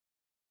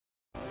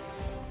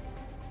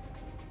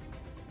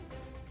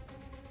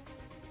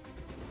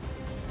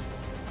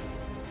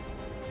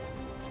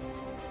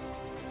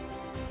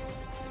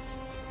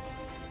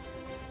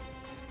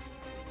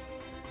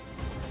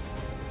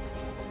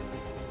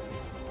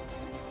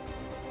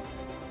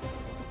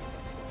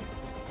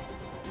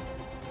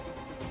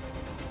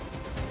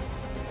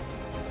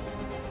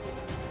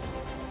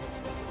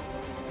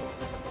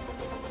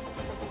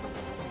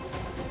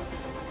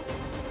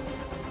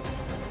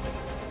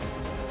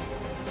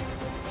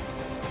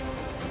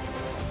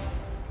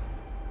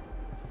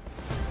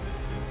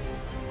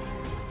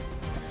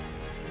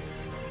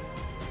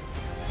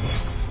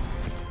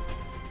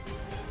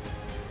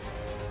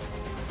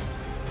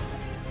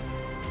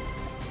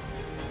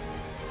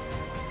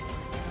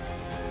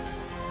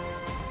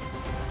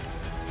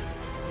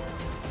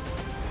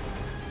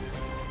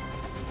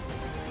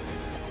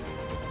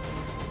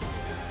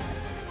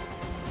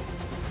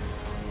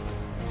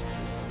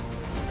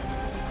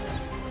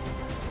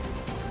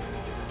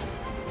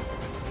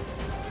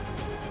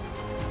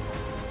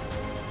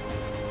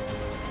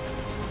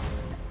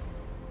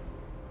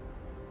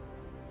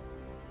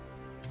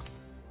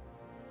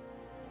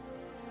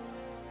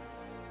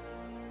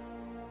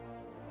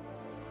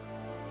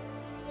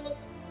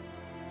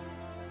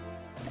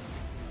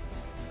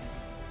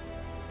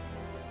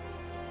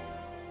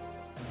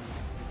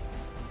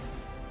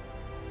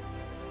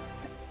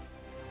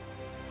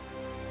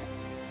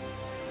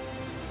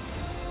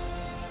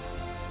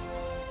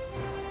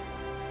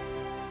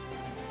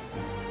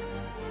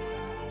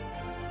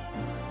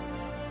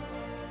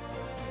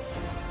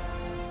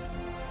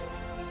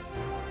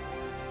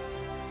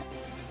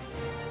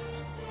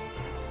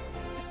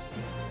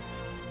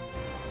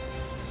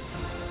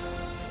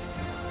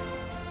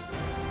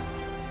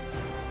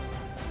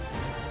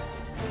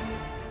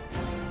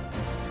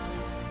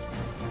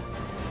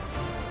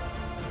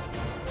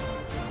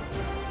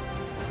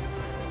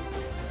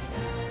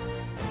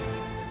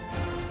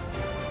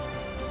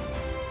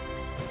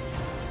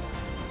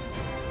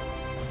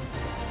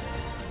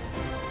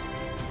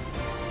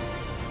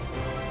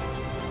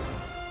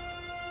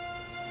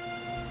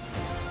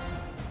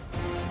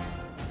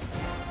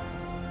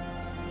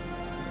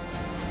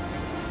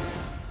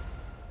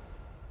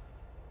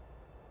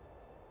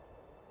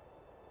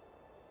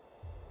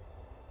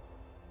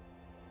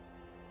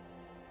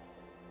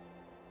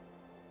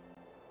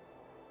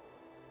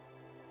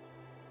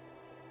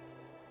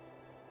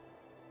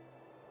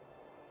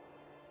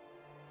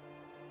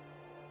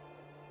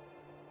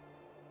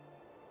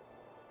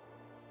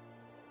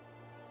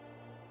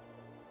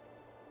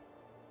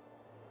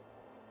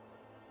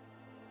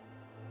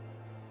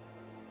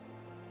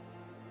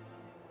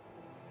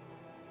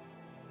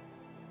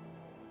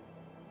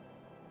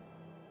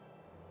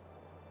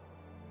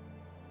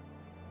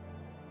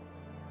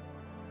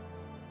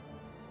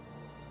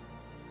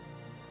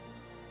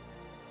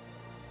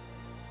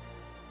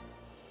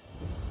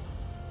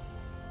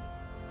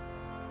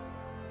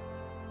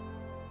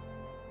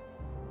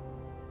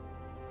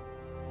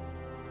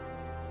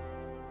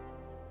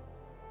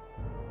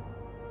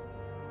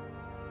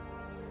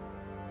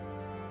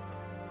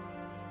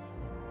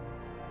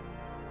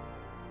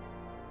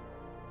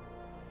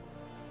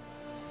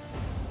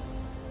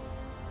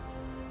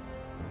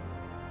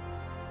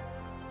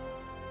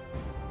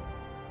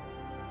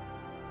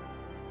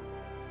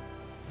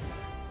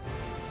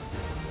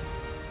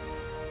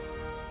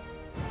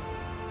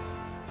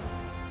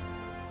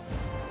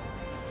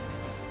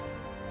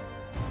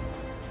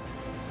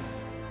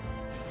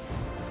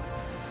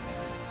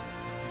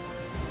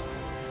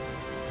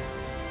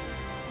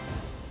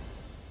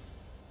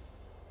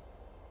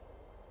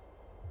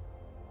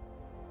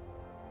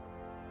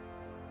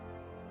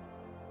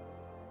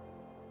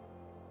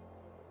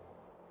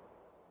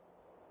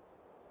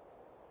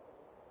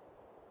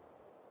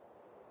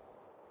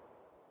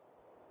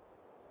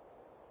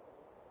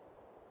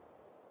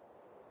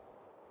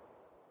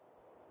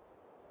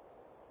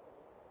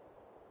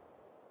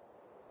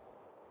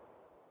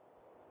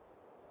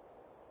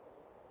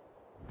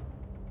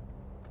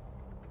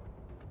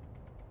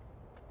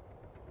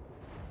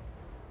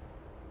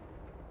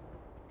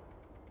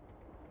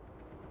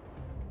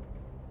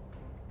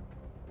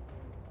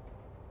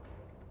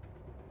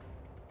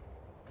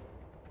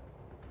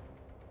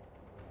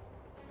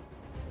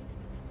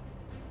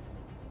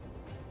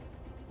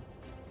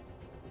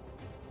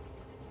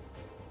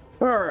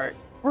Alright,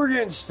 we're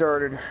getting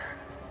started.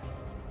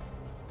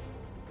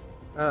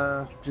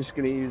 Just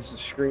gonna use the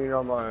screen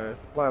on my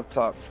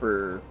laptop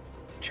for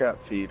chat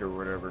feed or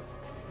whatever.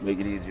 Make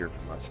it easier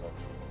for myself.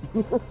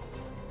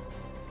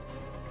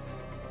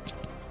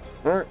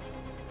 Alright.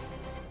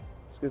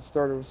 Let's get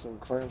started with some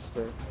clan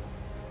stuff.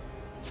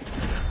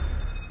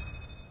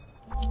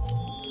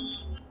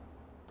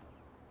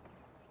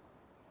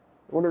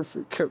 I wonder if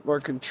it kept my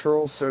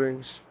control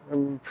settings. I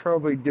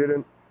probably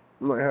didn't.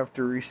 Might have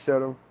to reset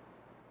them.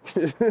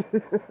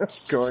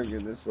 Going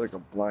in this like a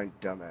blind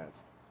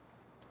dumbass.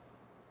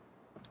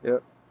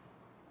 Yep.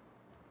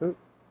 Oop.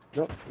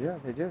 Nope. Yeah,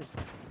 they did.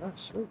 Oh,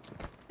 sweet.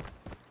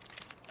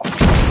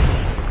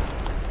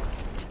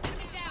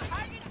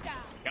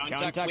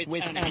 Contact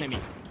with enemy.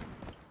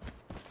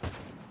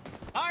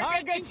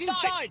 Targets in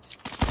sight.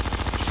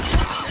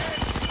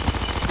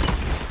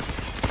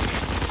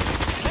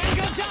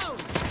 Tango down.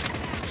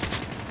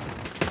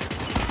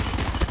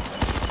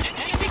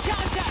 Enemy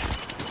contact.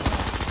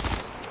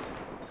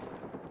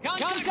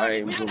 I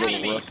am a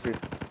little rusty.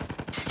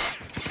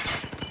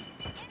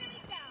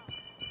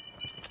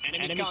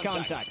 Enemy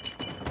contact.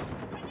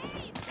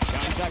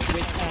 Contact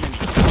with enemy.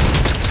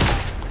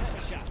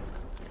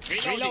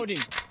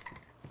 Reloading.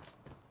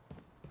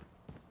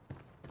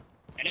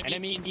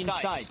 Enemy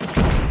inside.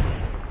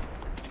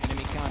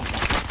 Enemy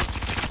contact.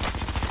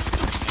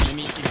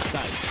 Enemy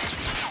inside.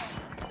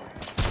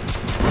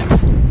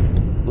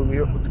 Blew me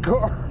up with the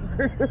car.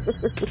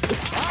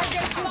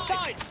 Targets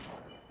inside.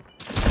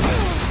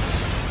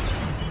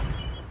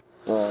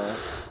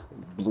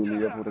 Blew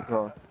me up with a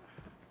car.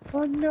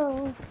 Oh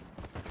no.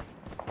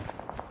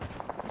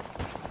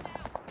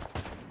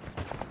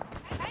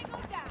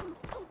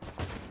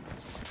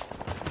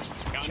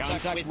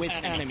 Contact with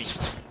enemy.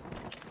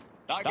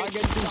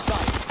 Targets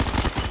inside.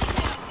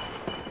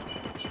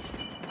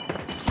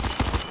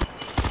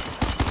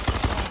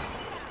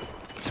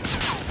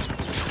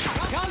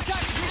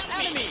 Contact with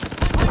enemy.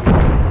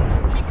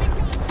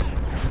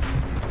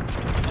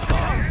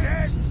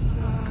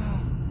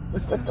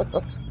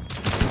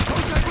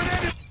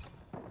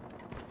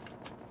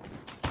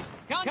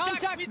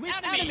 Contact with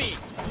enemy.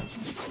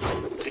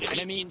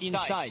 Enemy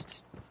inside.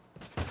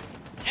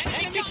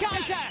 Enemy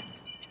contact.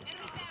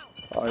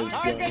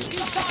 Targets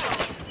inside.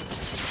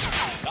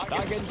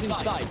 Targets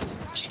inside.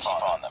 Keep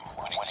on them.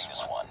 We're winning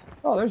this one.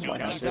 Oh, there's my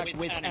Contact hazard.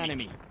 with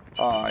enemy.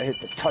 Oh, I hit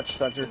the touch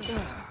sensor.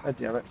 God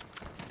damn it.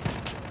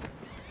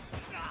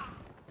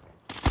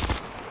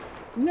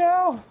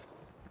 No!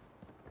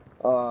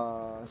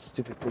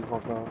 Stupid thing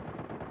won't go.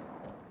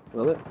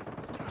 Will it?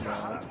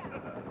 No.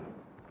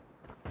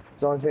 It's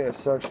the only thing that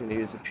sucks when you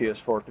use a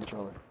PS4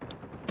 controller.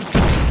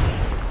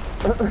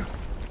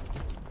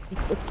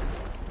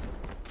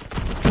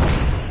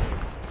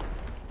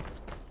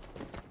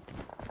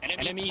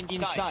 Enemy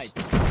inside.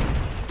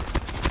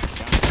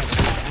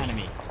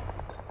 Enemy.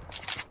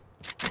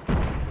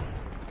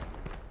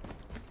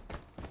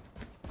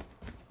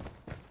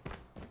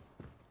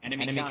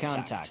 Enemy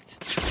contact.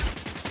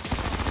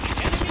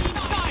 Enemy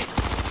inside.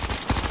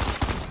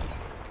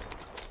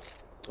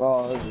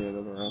 Oh, that's the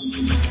other round.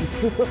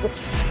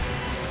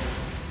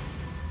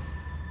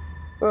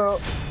 Well.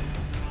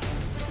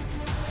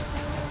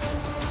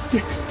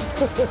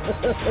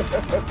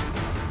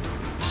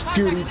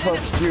 Scooty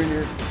Puff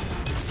Jr.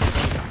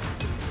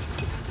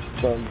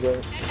 Thumbs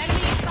up. Enemy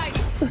in sight.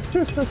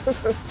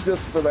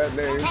 Just for that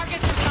name.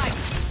 Targets in sight.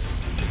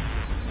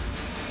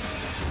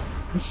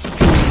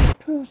 Scooty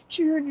Puff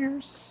Jr.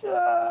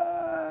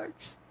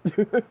 sucks.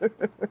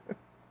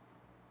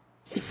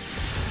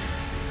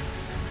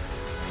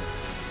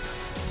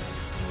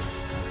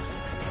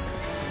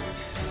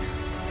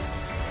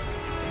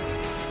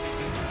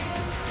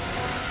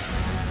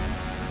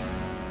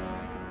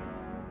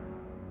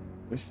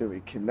 Wish that we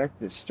connect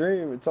this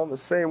stream. It's on the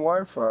same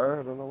Wi-Fi.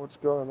 I don't know what's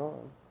going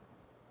on.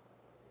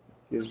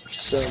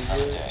 Just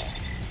another day.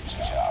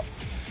 Good job.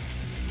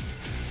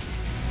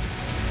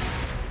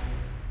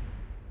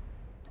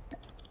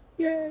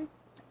 Yay!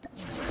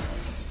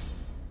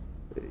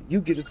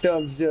 You get a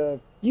thumbs up.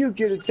 You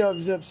get a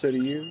thumbs up. So do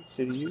you.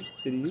 So do you.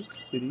 So do you.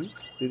 So do you.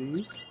 So do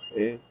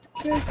you.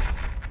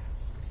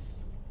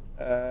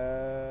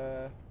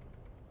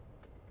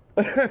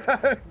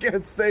 I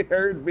guess they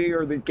heard me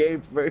or the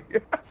game for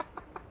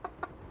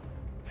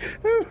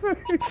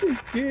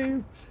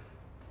game.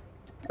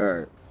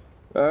 Alright.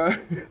 That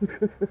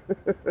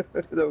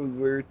was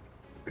weird.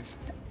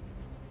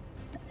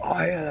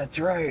 Oh yeah, that's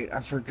right. I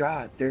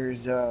forgot.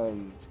 There's I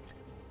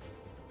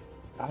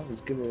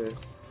was gonna.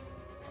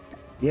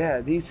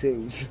 Yeah, these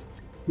things.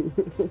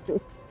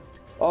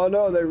 Oh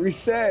no, they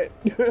reset.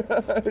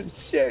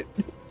 Shit.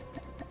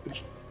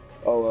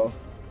 Oh well.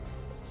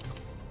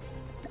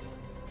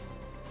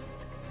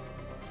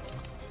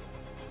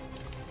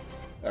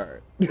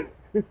 Alright.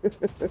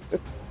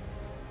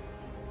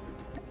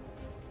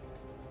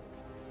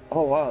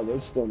 Oh wow,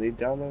 those still need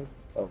download?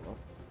 Oh well.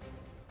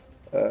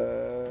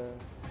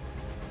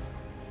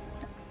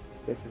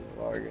 Second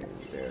login,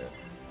 yeah.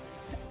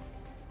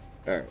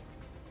 Alright.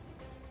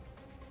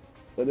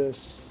 Let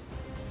us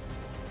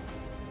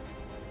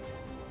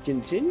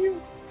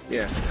Continue?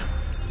 Yeah.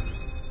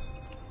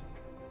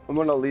 I'm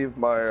gonna leave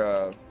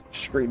my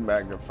screen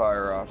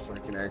magnifier off so I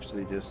can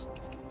actually just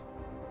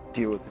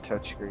deal with the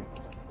touchscreen.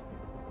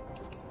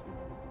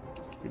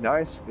 Be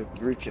nice if it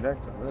could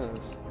reconnect on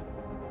this.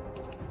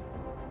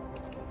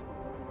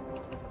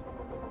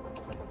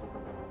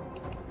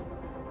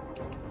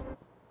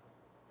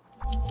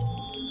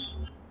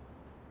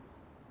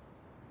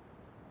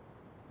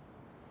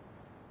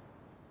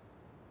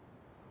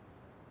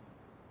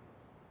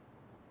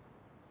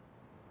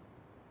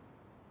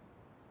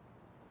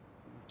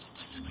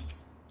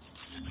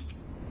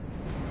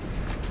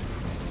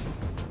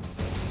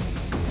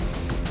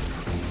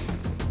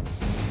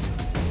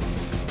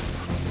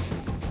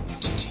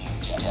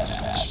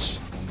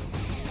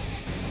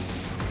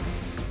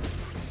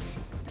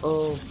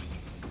 Oh,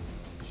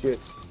 shit.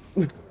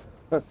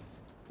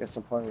 Guess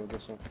I'm playing with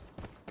this one.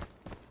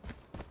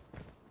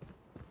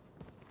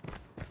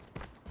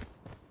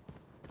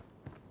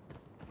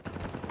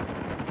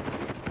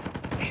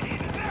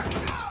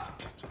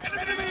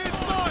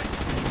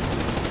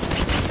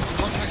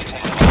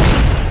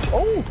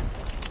 Oh!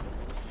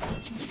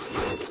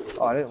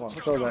 Oh, I didn't want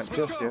to throw that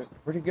just yet.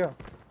 Where'd he go?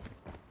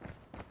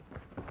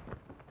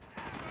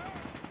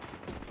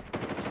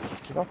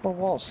 Get off my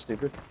wall,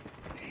 stupid.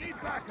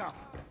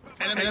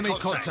 Enemy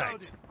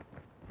contact.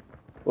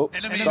 Oh,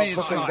 Enemy stop in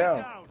fucking sight.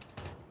 down.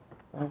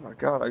 Oh my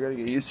god, I gotta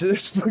get used to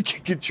this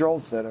fucking control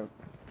setup.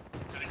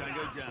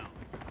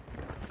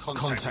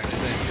 Contact.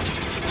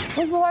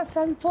 When's the last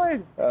time you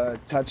played?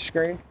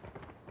 Touchscreen?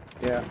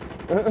 Yeah.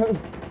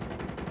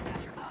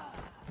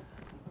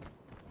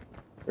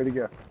 Where'd he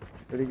go?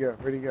 Where'd he go?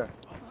 Where'd he go?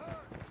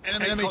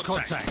 Enemy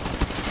contact.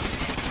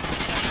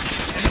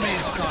 Enemy in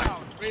sight.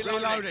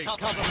 Reloading.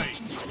 Cover me.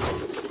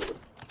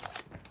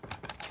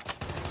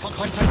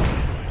 Contact.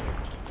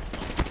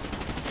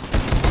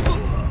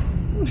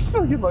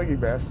 Fucking lucky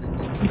bastard.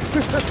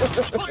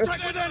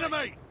 Contact with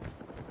enemy.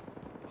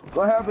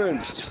 What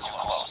happened? Too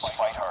close.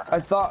 Fight harder. I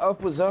thought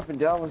up was up and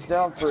down was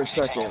down for a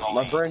second.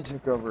 My brain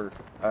took over,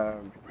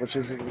 which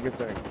isn't a good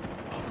thing.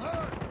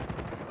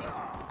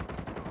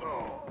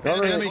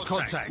 Enemy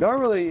contact.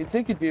 Normally, you'd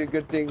think it'd be a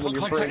good thing when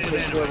your brain Contact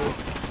with takes enemy.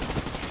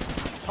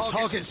 over.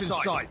 Targets in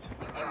sight.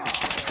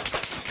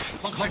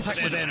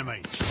 Contact with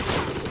enemy.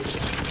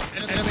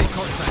 Enemy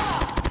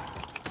contact.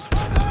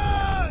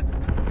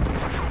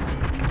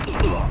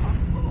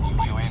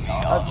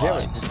 God damn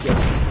it, just get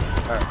it.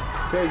 Alright,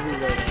 change me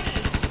later.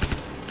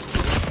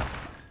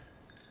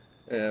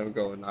 Yeah, we'll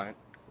go with 9.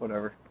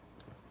 Whatever.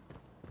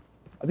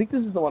 I think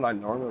this is the one I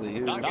normally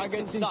use.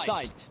 Targets in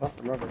sight. I don't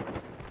remember.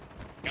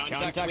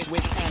 Contact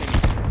with enemy.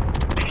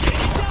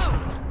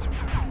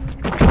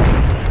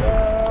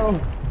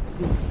 No!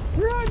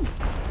 Run!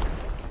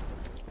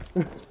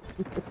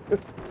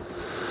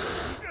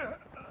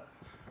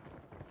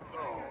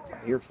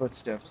 I hear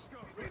footsteps.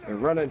 They're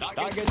running.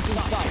 Targets in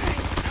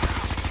sight.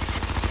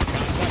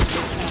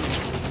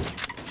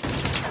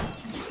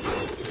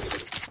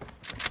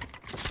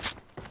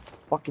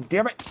 Fucking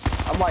damn it!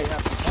 I might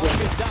have to Target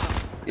switch. down.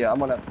 Yeah, I'm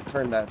gonna have to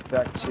turn that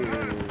back to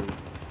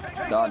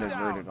not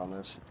inverted on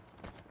this.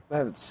 I'm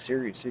having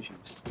serious issues.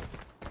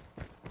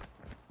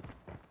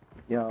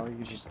 You know,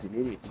 you're just an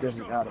idiot who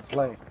doesn't know how to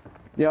play.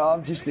 Yeah,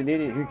 I'm just an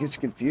idiot who gets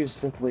confused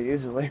simply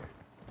easily.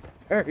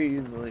 Very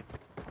easily.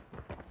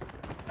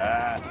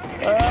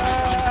 Enemy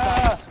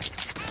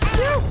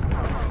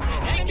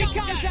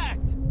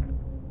contact.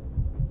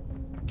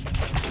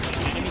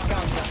 Enemy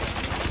contact.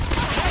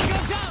 Tango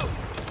down.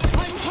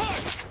 I'm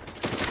hurt.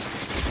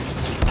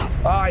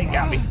 Oh, you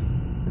got me.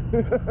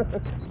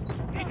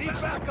 Need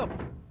backup.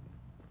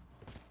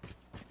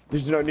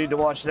 There's no need to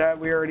watch that.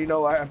 We already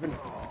know what happened.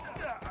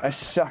 I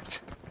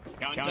sucked.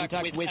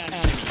 Contact with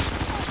enemy.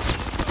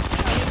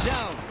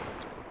 Down.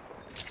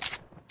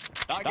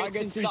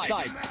 Targets in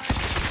sight.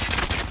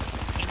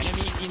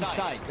 Enemy in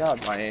sight.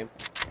 God, my aim.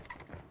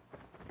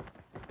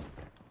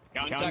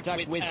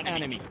 Contact with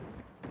enemy.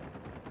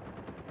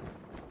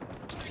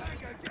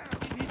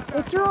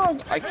 What's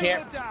wrong? I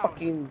can't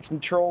fucking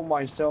control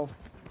myself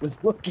with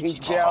looking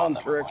down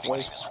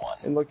correctly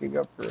and looking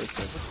up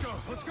correctly.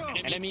 Let's go.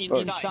 Enemy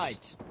in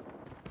sight.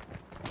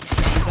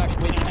 Contact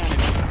with enemy.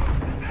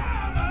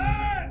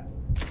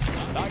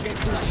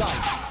 Targets in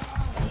sight.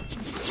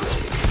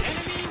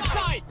 Enemy in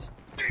sight.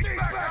 Need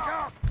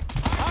backup.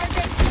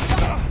 Targets in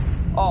sight.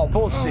 Oh,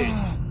 bullshit.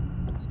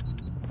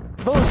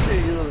 Bullshit,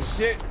 you little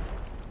shit.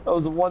 That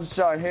was a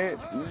one-shot hit?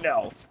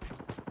 No.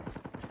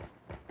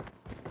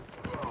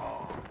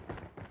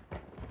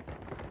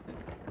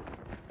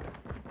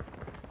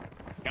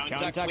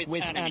 Contact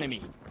with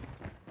enemy.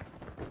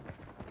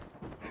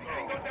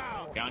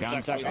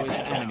 Contact with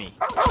enemy.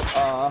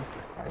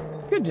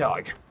 Good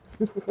dog.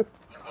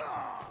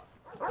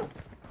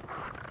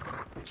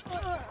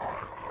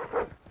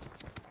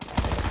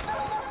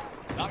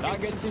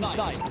 Targets in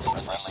sight.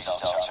 Friendly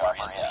stealth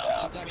chopper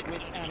inbound. Contact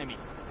with enemy.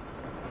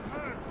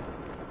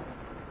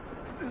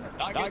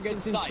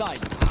 Targets in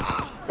sight. I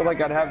feel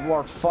like I'd have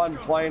more fun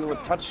playing with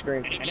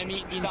touchscreen.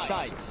 Enemy in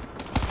sight.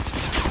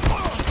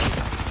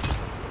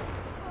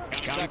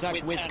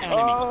 Contact with enemy.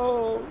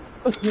 Oh!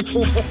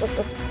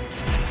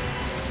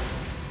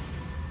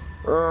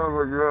 Oh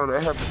my god, I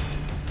have.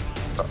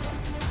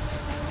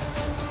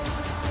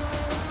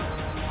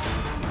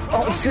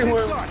 Oh shit,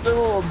 with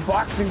little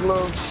boxing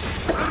gloves.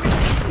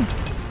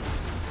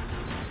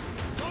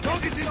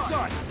 Target's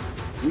inside.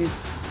 Jeez.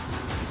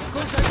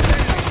 Contact with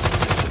enemy.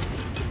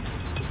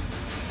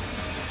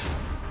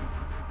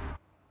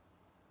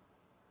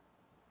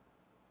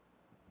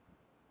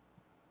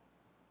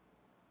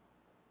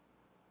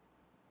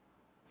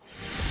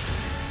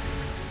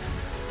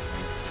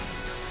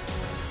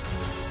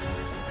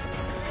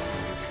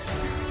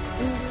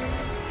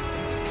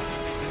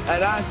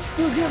 And I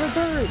still get a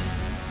third.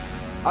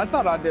 I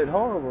thought I did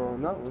horrible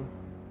on that one.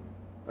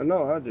 I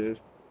know I did.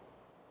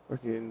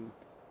 Fucking,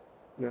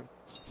 yeah.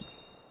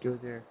 Go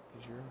there,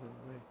 because you're out of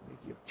the way. Thank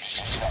you.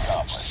 Mission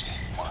accomplished.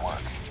 Good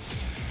work.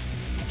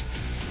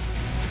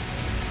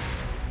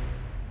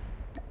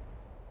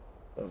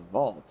 The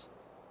vault?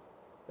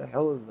 The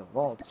hell is the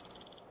vault?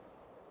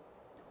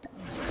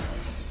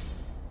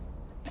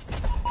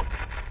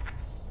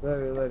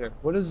 Later.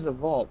 What is the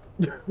vault?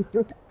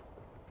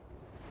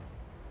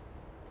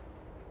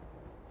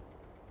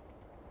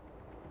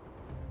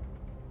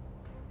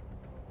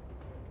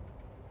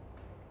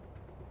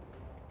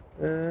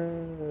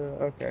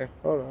 Okay,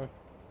 hold on.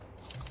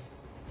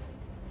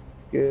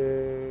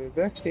 Go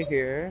back to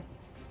here.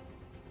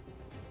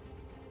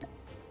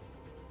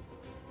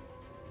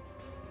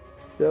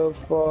 So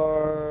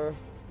far...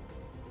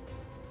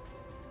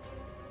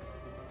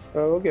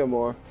 Oh, we'll get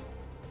more.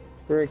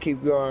 We're gonna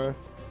keep going.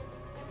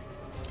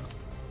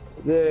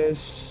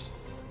 This...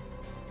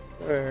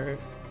 Alright.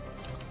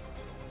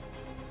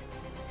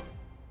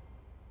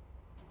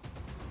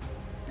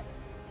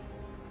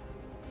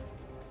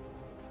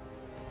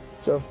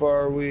 So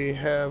far we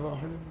have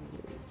 100.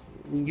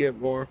 We can get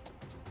more.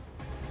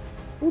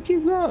 We'll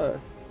keep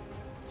going.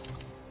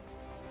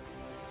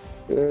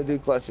 We're gonna do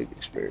classic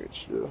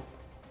experience too.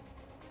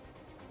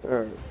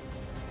 Alright.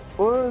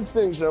 One of the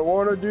things I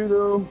want to do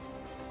though,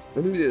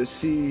 I need to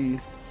see.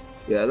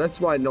 Yeah, that's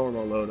my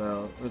normal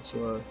loadout. That's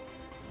why.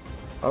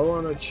 I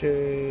want to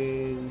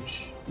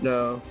change.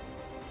 No.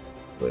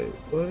 Wait,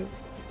 what?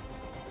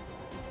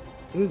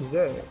 What is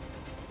that?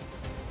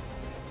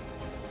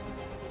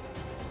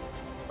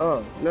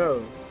 Oh, no.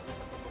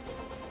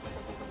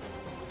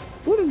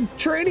 What is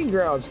training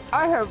grounds?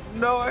 I have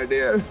no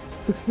idea.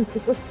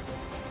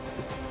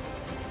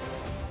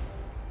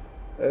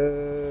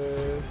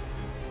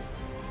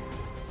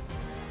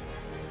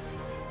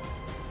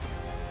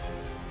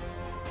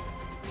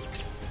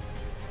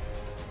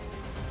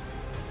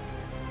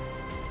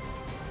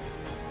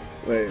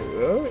 Wait,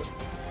 what?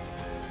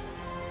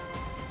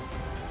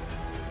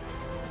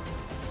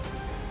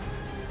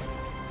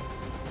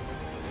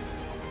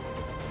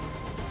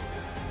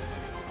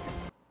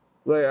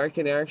 Wait, I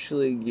can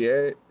actually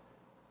get...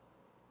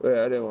 Wait,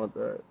 I didn't want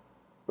that.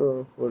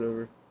 Oh,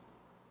 whatever.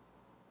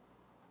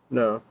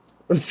 No.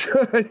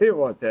 I didn't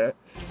want that.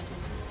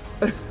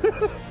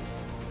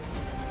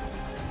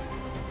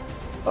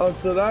 Oh,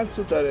 so that's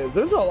what that is.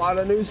 There's a lot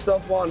of new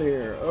stuff on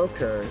here.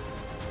 Okay.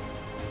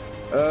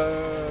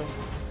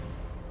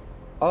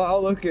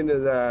 I'll look into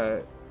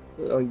that.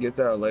 I'll get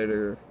that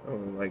later,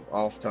 like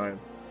off time.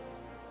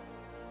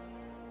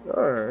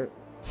 Alright.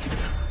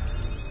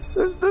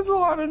 There's a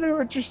lot of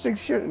new interesting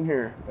shit in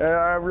here. And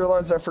I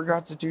realized I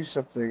forgot to do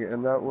something,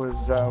 and that was,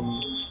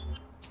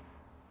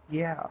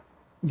 yeah.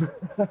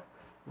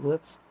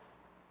 Whoops.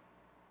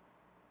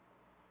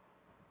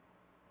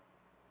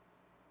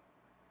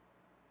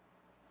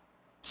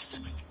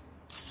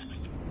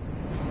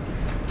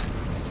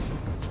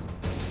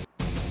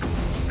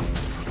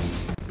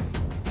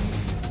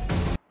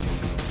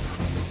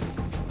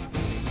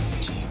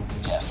 Team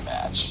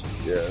deathmatch.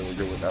 Yeah, we're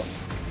good with that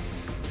one.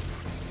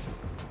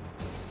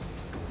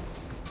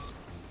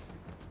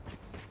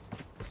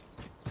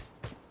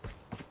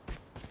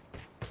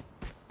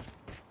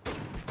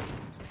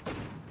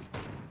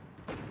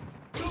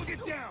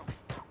 Get down.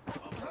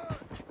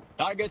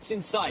 Targets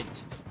in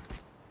sight.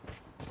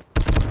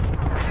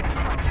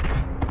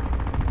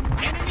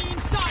 Enemy in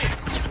sight.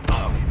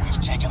 We've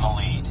taken the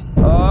lead.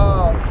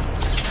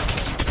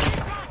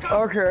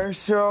 Okay,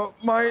 so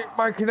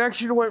my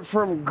connection went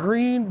from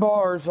green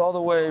bars all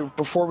the way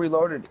before we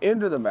loaded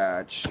into the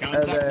match.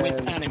 Contact and then,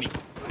 with enemy.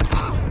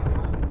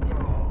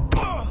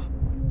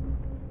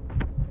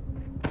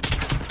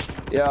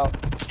 Yeah.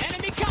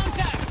 Enemy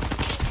contact.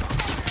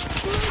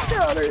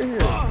 Get out of here.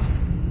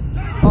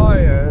 Oh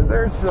yeah,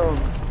 there's some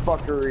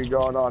fuckery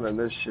going on in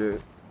this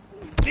shit.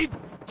 Need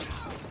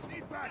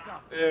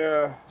backup.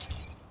 Yeah.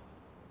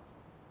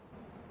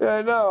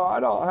 Yeah, no, I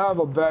don't have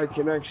a bad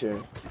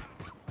connection.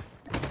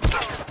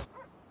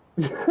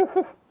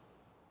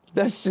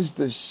 That's just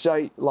a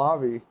shite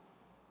lobby.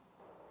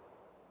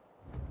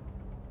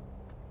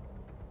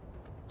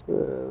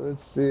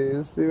 Let's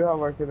see how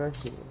my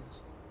connection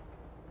is.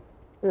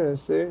 Yeah,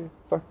 see?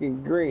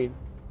 Fucking green.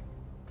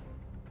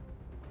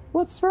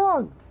 What's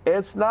wrong?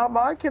 It's not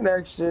my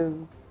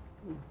connection.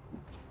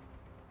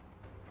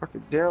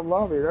 Fucking damn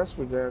lobby, that's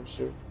for damn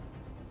sure.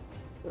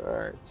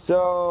 Alright,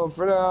 so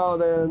for now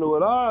then,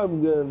 what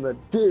I'm gonna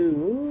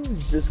do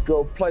is just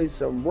go play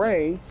some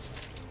raids.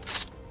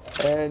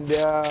 And,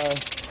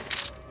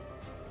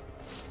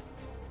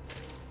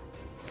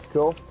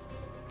 cool.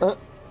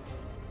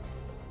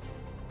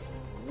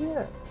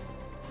 Yeah.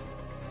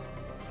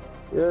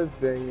 The other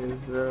thing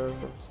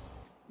is,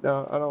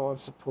 no, I don't want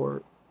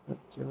support.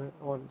 Damn it,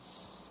 I want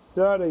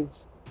settings.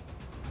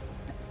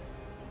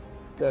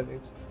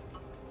 Settings.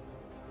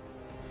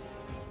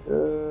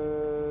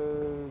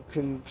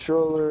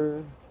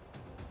 Controller.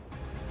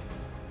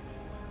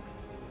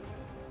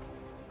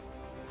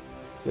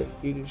 The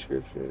key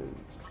descriptions.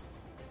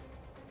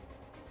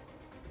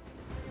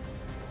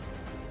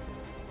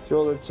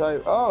 Controller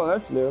type. Oh,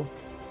 that's new.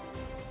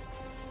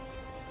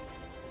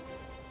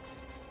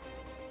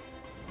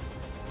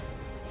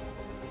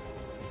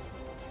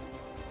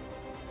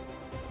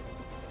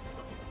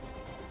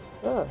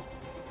 Ah.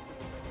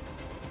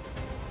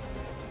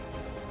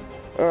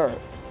 Alright.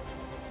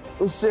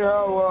 Let's see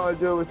how well I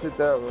do with it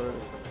that way.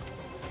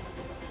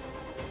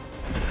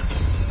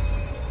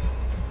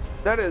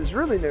 That is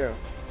really new.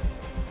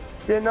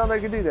 Didn't know they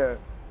could do that.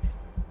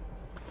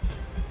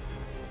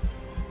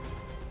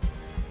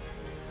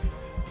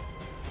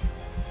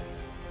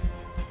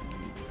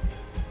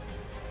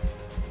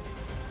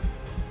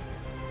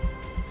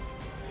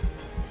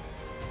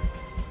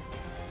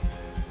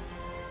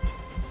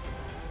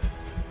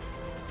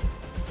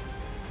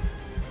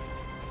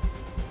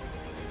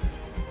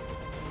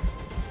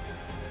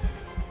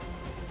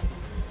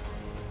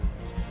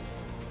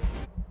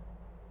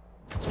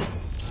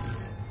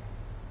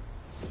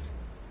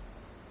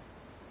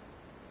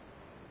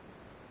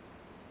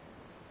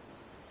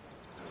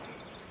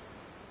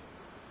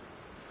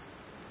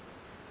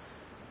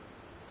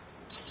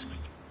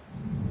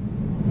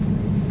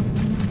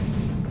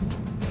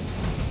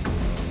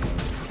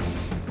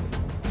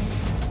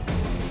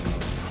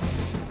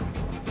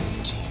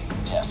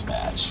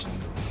 Deathmatch.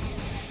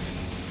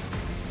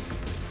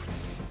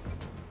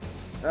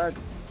 God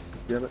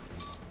damn it.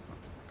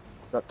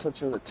 Stop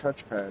touching the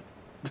touchpad.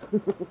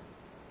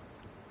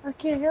 I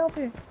can't help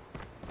it.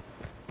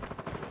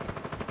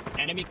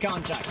 Enemy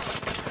contact.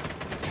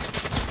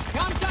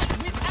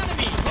 Contact with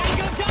enemy.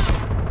 Tango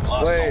down.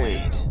 Lost the Wait,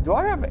 lead. do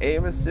I have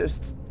aim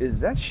assist? Is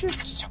that shit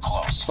It's too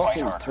close. Fight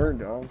fucking harder.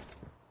 turned on?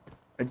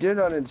 I did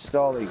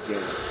uninstall the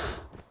game.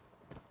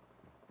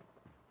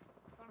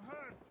 I'm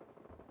hurt.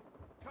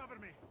 Cover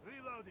me.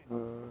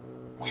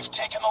 Reloading. We've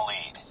taken the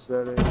lead.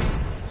 Settings.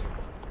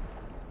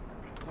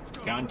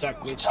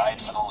 Contact with Tied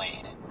for the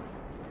lead.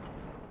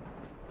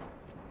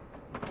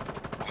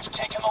 We've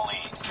taken the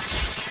lead.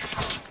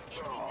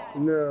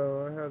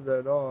 No, I have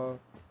that off.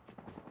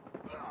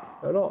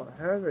 I don't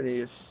have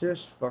any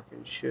assist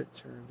fucking shit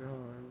turned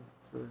on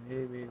for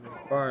aiming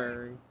and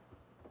firing.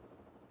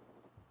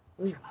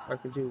 Ooh, I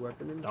can do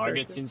weapon inspection.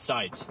 targets in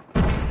sight.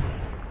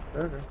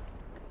 Okay.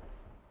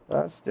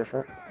 That's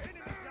different.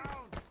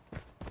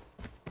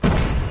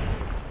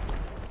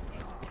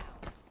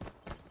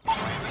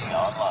 UAV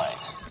online.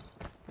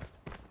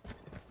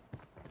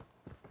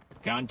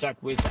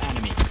 Contact with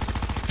enemy.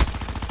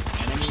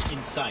 Enemy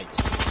in sight.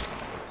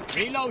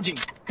 Reloading.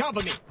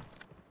 Cover me.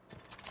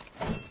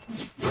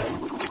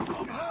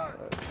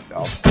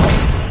 I'll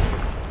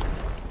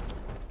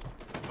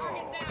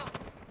Target down.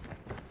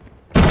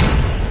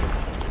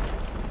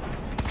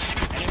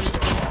 Enemy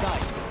in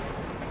sight.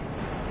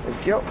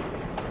 Thank you.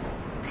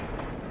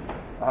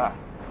 Ah.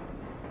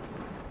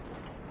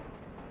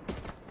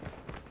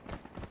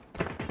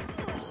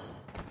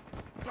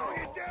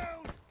 Target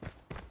down.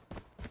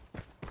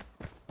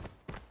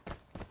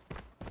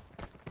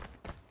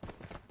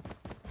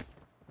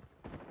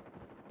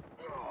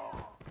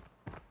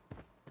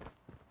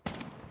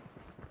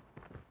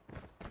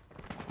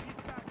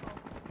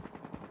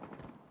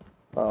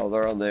 Oh,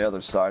 they're on the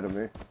other side of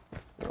me.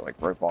 They're like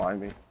right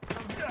behind me.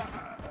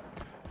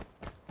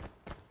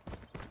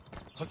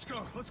 Let's go.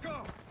 Let's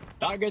go.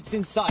 Targets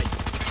in sight.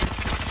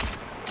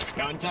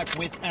 Contact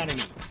with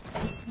enemy.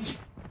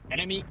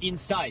 Enemy in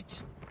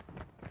sight.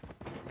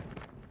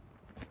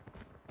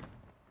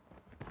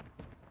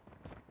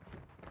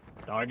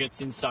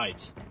 Targets in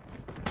sight.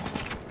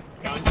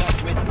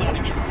 Contact with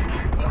enemy.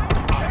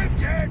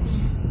 Contact.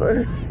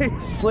 He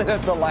slid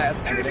at the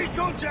last Enemy minute.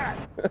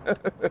 contact.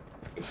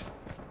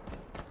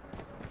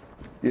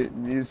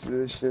 Getting used to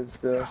this shit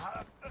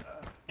stuff.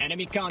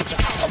 Enemy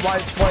contact. I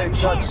might play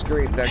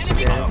touchscreen next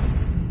Enemy.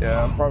 game.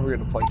 Yeah, I'm probably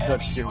gonna play Enemy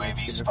touchscreen UAV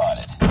next game.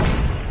 spotted.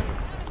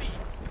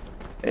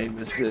 Aim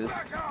assist.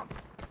 Back up.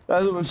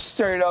 That was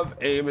straight up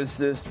aim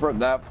assist from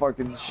that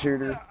fucking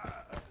shooter.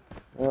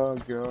 Oh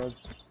god.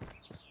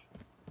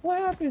 What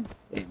happened?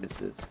 Aim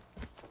assist.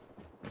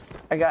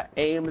 I got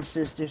aim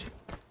assisted.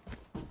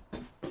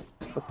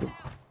 Fucking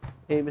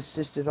aim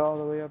assisted all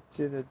the way up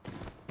to the.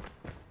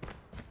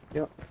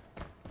 Yep.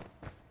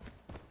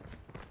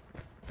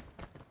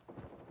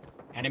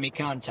 Enemy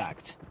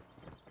contact.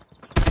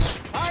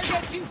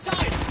 Targets in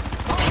sight.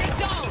 Target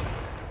down.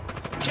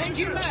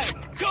 Changing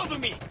mag. Cover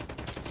me.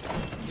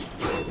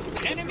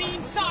 Enemy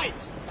in sight!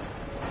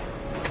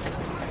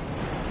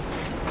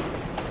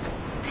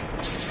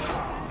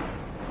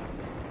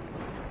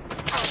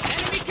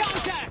 Enemy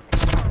contact!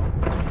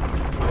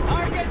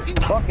 Targets in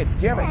Fucking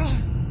damn it.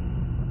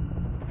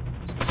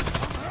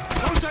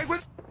 Contact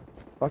with.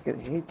 Fucking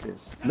hate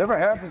this. Never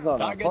happens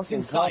on a Targets fucking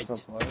in sight.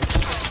 console player.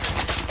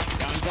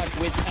 Contact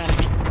with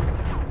enemy.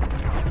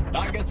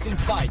 Targets in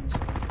sight.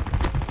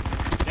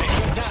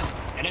 Tango down.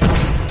 Enemy.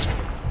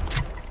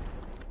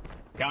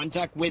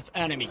 Contact with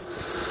enemy.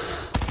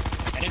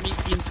 Enemy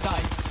in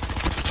sight.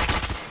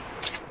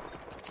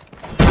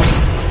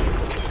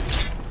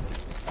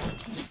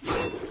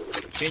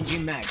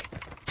 Changing mag.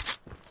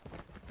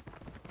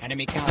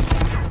 Enemy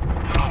contact.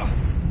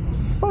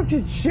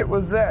 Fucking shit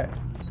was that?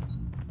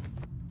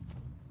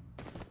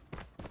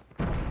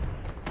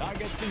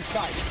 Targets in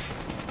sight.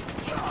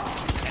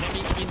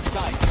 Enemy in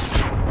sight.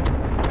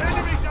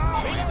 Enemy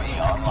down. UAV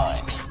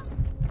online.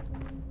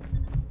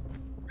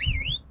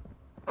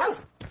 I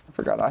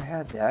forgot I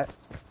had that.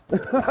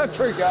 I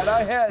forgot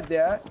I had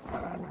that.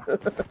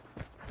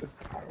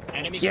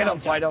 Enemy Get him,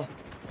 contact. Fido.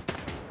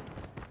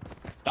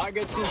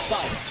 Targets in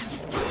sight.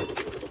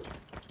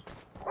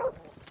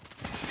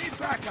 Need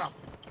backup.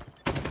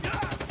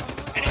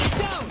 Enemy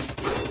down.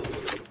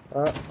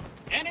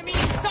 Enemy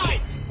in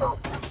sight.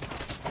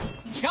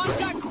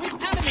 Contact with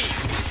enemy.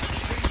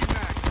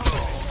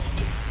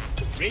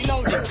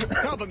 Reloading.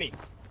 Cover me.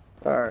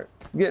 Alright.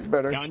 Getting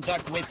better.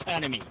 Contact with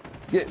enemy.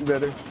 Getting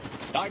better.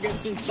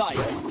 Targets in sight.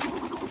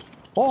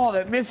 Oh,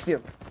 that missed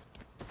him.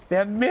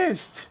 That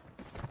missed.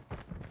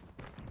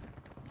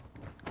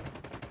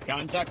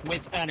 Contact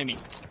with enemy.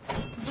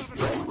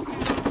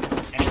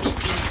 Enemy in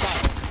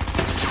sight.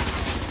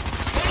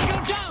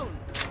 Tango down.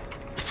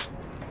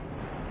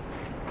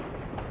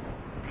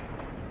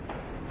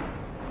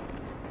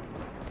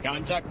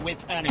 Contact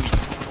with enemy.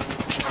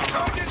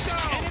 Target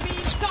down. Enemy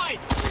in sight.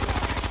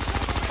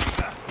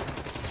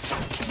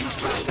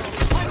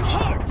 I'm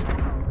hurt.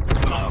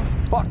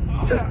 Fuck.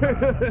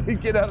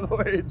 Get out of the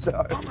way in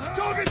time.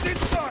 Target's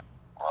inside.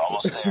 We're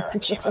almost there.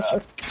 Keep it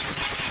up.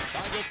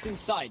 Targets in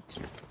sight.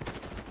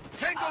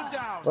 Tango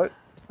down. What?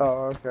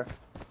 Oh, okay.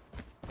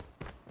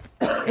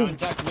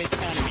 Contact with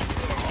enemy.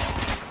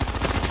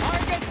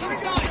 Targets in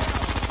sight.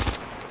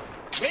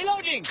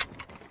 Reloading.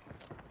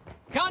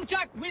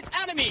 Contact with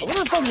enemy. I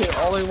wonder if I'm the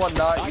only one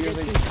not Targets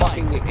using in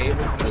sight. fucking aim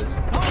assist.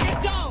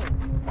 Target down.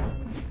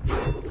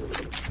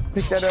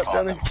 Pick that up, On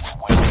dummy. them.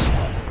 We win this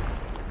one.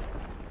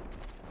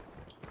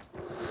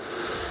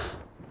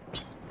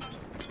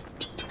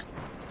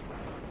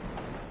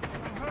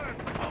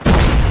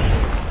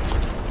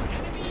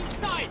 Enemy in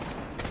sight.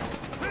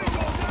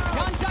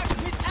 Contact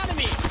with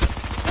enemy.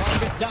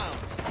 Target down.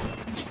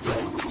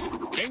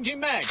 Changing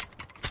mag.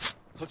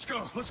 Let's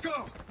go. Let's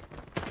go.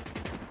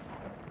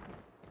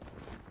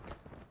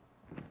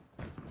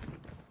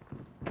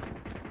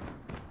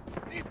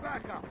 Need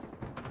backup.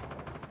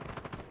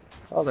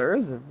 Oh, there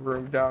is a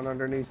room down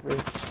underneath me.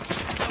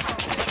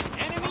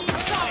 Enemy in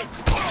sight.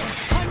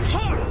 I'm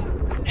hurt.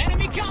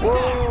 Enemy contact.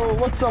 Whoa,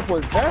 what's up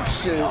with that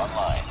shit?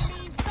 Online.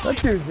 Enemy in sight.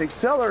 That dude's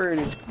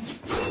accelerating.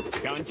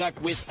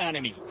 Contact with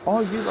enemy.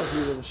 Oh, you lucky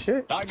little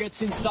shit.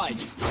 Targets in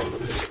sight.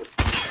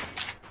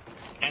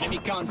 Enemy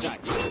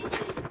contact.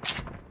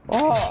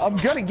 Oh, I'm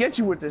gonna get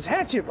you with this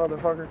hatchet,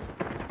 motherfucker.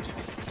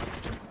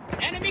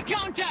 Enemy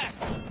contact.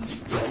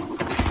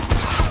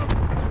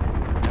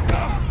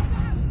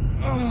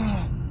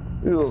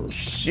 You little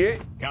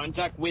shit.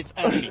 Contact with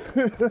enemy.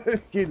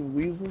 Getting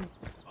weasel.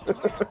 Let's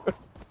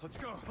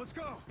go. Let's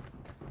go.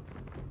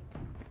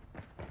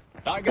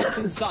 Targets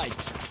in sight.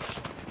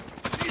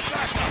 Need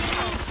backup.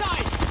 Enemy in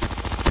sight.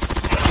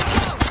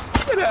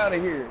 Get out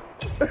of here.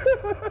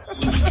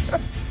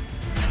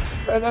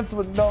 And that's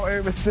with no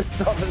aim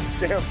assist on this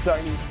damn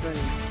tiny screen.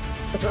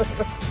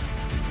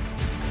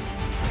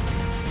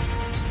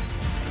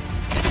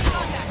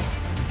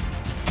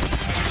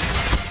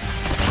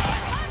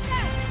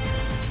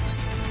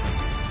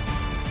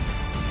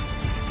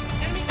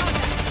 Enemy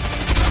contact.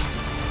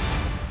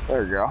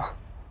 There you go.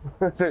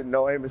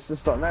 No aim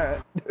assist on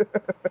that.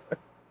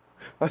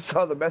 I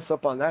saw the mess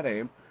up on that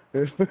aim.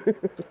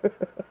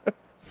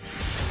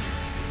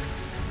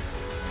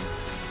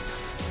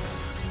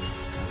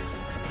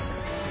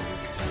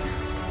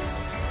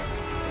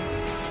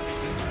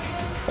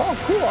 Oh,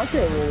 cool. I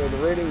can't remember the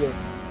rating of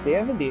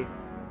 70.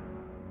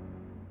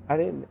 I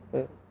didn't.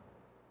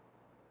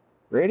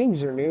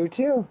 Ratings are new,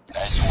 too.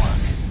 Nice work.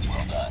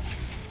 Well done.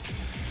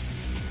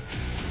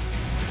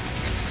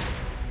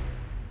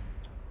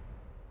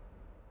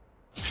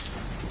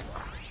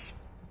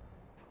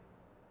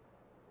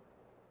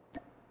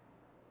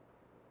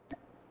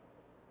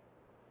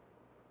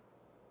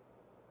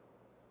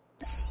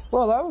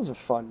 Well, that was a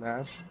fun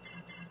match.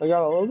 I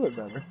got a little bit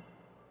better.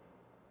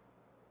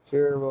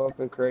 Sure, we'll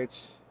open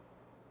crates.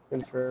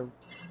 Confirm.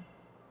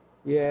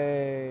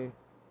 Yay.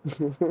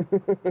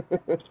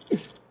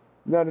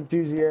 Not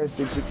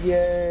enthusiastic, but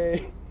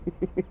yay.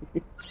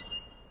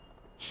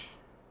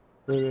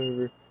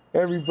 Whatever.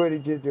 Everybody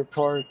did their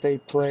part. They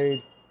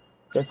played.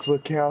 That's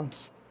what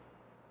counts.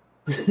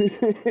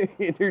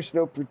 There's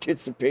no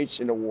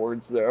participation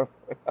awards though.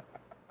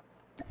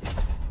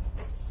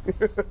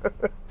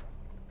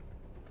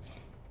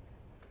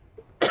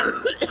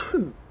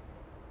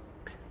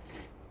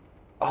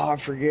 Oh, I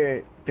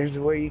forget. There's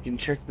a way you can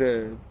check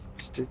the.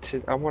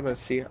 I want to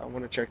see. I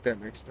want to check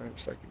that next time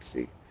so I can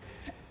see.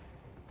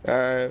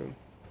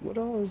 What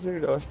all is there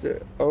left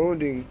to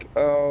owning?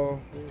 Oh,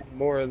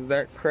 more of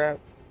that crap.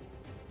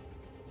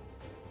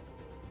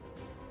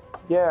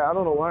 Yeah, I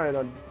don't know why I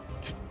don't.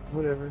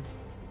 Whatever.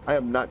 I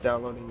am not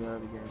downloading that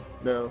again.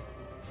 No.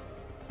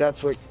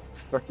 That's what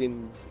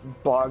fucking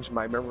bogs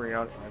my memory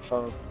out of my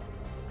phone.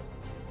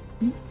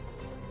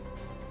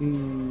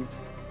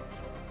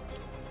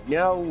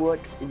 Now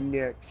what's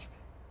next?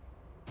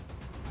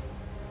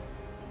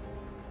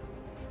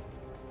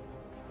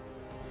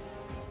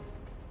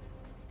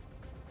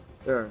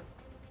 Alright.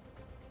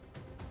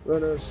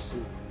 Let us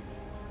see.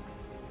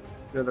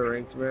 Another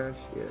ranked match?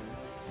 Yeah.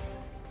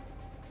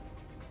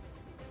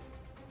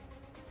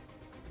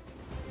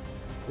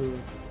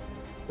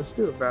 Let's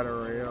do a battle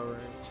royale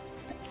range.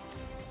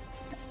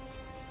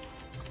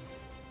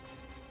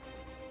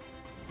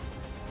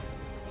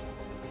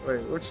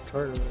 Wait, which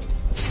tournament?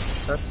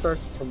 That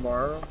starts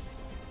tomorrow?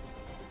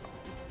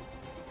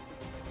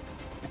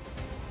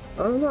 I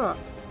don't know.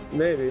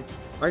 Maybe.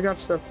 I got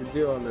stuff to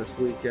do on this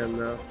weekend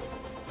though.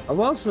 I'm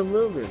also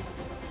moving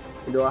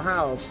into a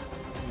house.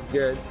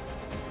 Good.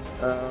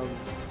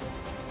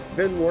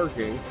 Been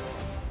working.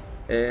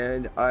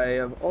 And I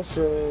am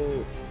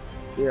also,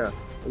 yeah,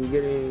 I'm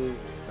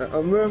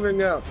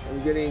moving up.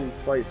 I'm getting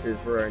places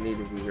where I need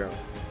to be going.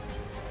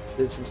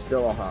 This is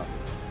still a hobby.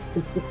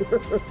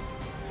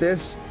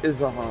 This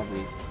is a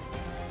hobby.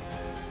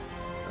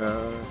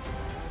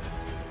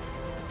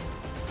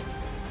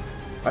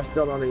 I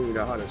still don't even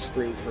know how to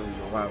stream from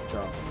the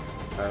laptop.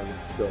 I'm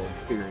still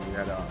figuring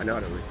that out. I know how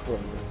to record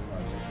it.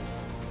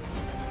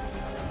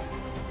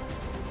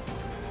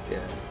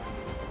 Yeah.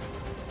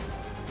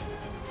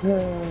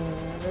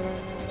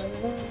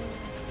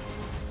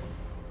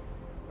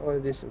 I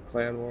want to do some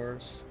Clan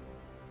Wars.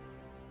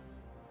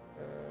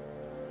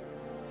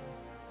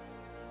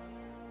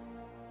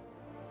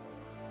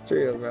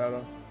 Trio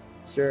battle.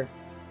 Sure.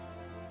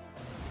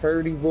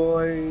 Purdy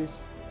Boys,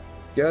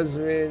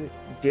 Guzman,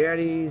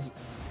 Daddies,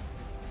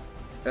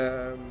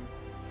 a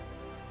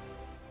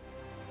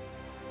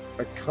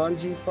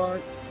kanji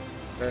font,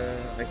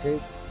 I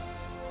think,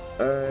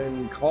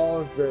 and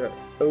Call of the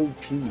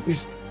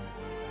OPs.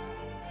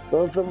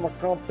 Those are my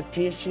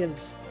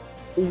competitions.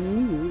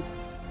 Ooh.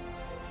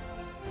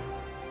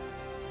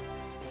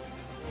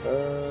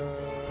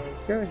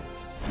 Okay.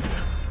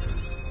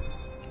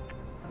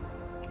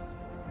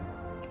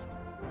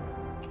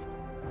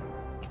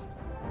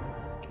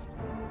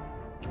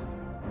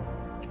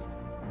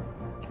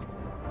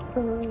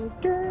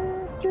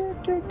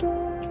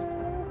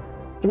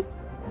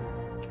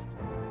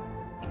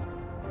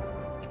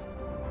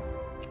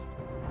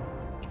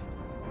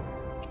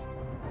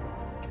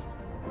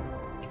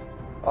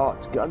 Oh,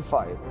 it's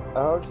gunfight.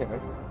 Oh, okay.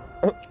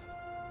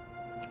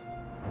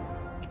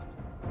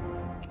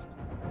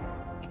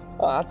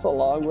 Oh, that's a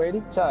long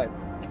waiting time.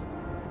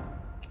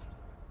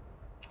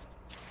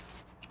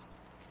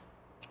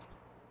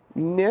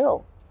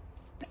 No.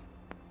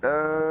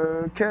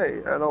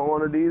 Okay, I don't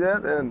want to do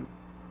that then.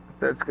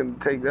 That's going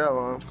to take that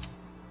long.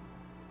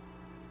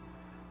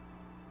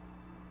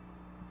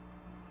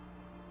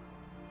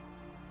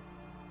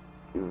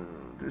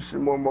 Do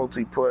some more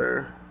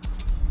multiplayer.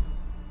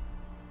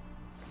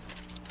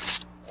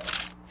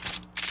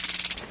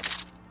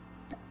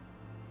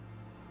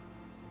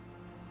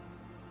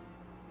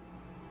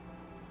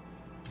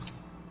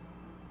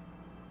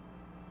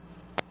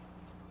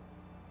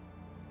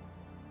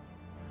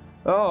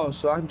 Oh,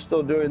 so I'm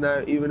still doing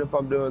that even if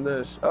I'm doing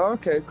this. Oh,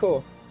 okay,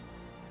 cool.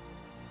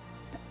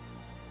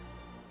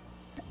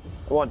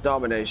 I want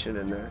domination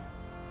in there.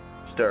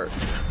 Start.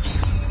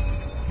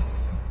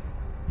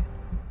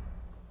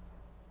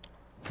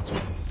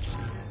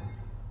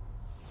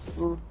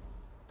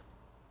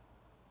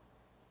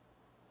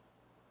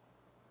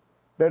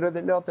 Better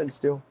than nothing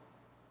still.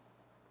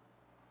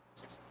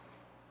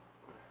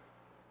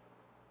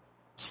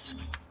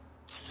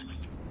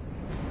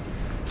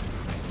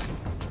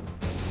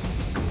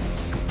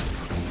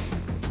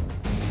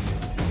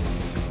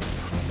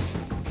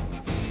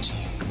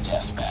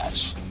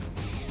 Deathmatch.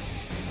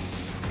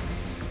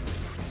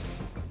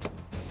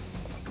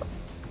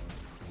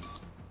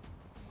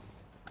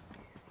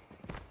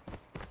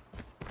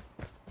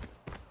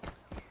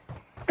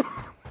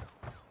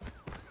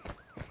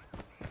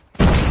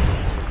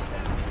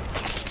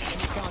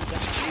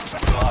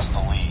 Lost the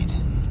lead.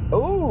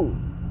 Ooh!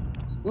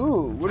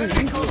 Ooh, what are you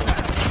doing?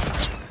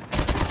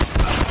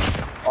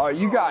 Oh,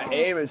 you got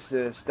aim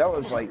assist. That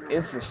was like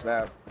instant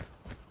snap.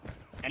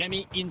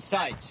 Enemy in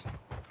sight.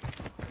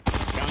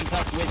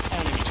 Contact with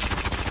enemy.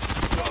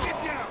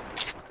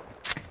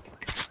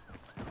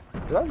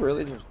 Did I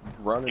really just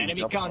run and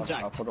Enemy jump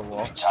contact. on top of the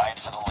wall? We tied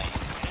for the lead.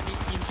 Enemy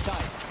in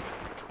sight.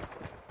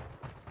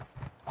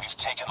 We've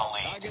taken the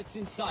lead. Targets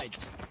in sight.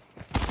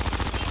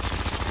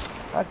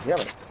 God damn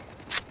it.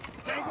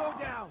 Tango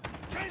down.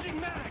 Changing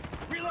mag.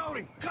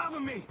 Reloading. Cover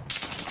me.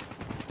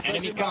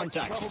 Enemy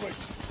contact.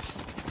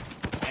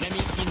 Enemy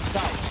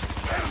inside.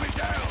 Enemy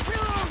down.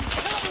 Reload.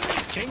 Cover me.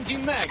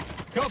 Changing mag.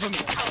 Cover me.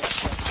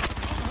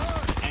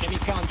 Enemy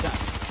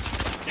contact.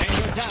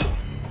 Tango down.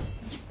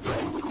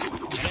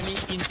 Enemy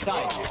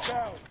inside.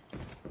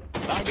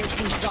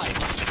 Targets inside.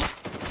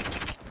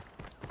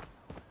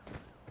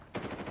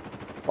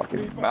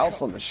 Fucking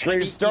mouse on the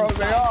screen is Enemy throwing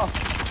me inside.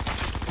 off.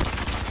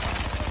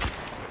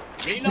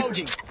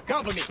 Reloading.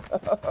 Cover me.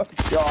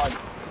 God.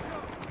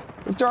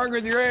 What's wrong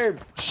with your aim?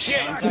 Shit.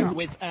 Contact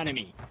with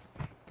enemy.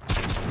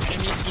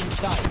 Enemy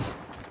inside.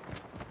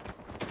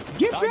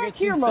 Get back Targets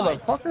here,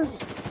 inside. motherfucker.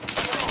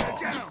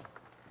 Down.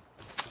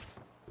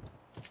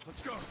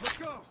 Let's go. Let's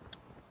go.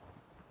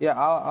 Yeah,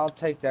 I'll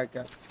take that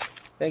guy.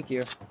 Thank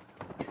you.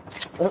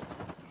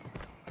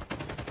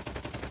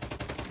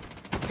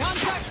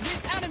 Contact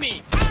with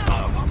enemy.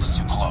 It's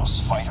too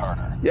close. Fight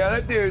harder. Yeah,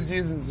 that dude's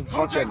using some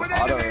fucking with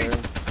auto enemy. aim.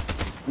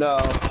 No.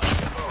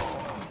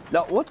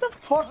 No, what the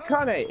fuck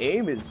kind of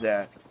aim is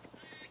that?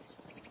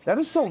 That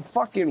is some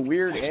fucking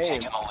weird We've aim.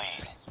 taken the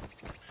lead.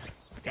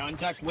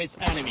 Contact with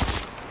enemy.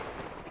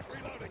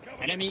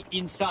 Enemy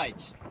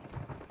inside.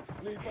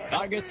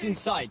 Targets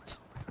inside.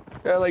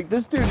 Yeah, like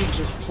this dude is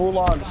just full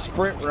on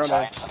sprint runner.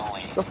 Tied for the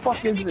lead. The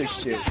fuck is this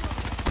shit? Target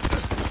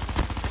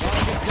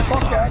down.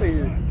 Fuck out of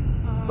here.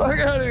 Fuck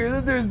out of here.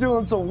 This dude's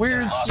doing some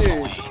weird Lost the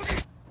shit.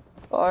 lead.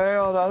 Oh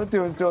hell no, this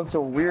dude's doing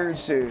some weird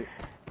shit.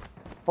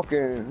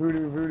 Fucking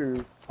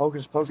voodoo,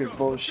 hocus pocus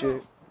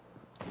bullshit.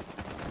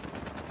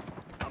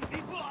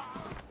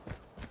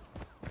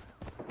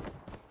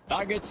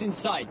 Targets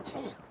inside.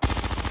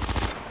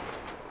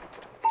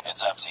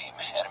 Heads up, team.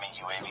 Enemy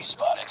UAV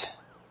spotted.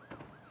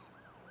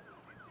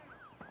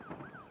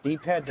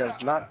 D-pad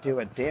does not do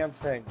a damn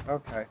thing.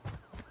 Okay.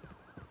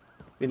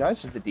 Be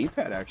nice if the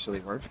D-pad actually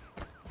worked.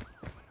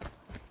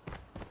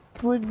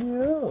 But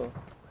no.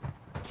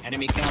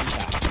 Enemy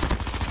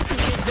contact.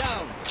 Shooting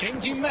down.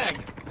 Changing mag.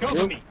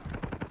 Cover me.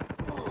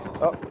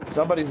 Oh,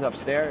 somebody's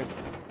upstairs.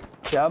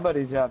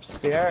 Somebody's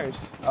upstairs.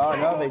 Oh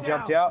no, they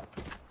jumped out.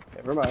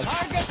 Never mind.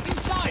 Targets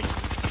inside.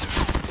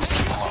 It's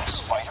too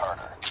close. Fight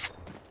harder.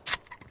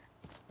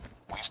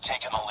 We've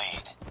taken the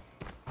lead.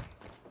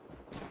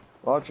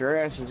 Watch your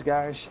asses,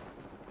 guys.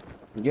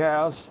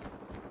 Gals.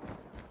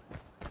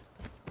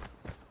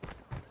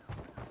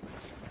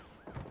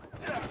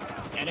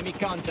 Enemy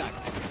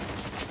contact.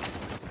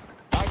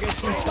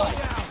 Targets inside.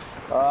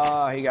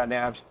 Oh, he got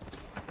nabbed.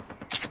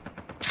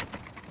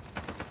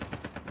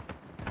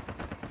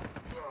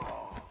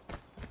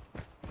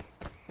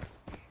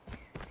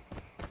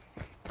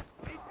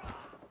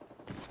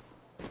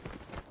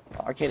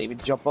 Oh, I can't even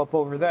jump up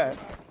over that.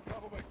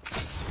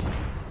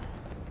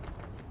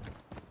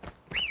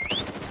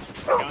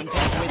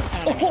 Contact with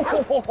enemy.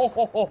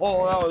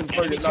 Oh, that was Enemy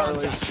pretty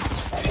gnarly. contact.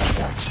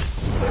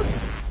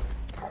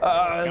 That's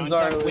Contact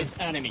gnarly.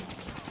 with enemy.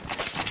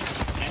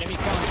 Enemy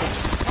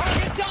contact.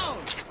 Target down.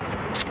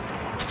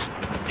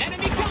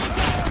 Enemy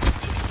contact.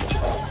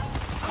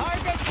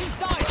 Targets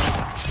inside.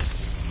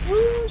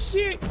 Woo,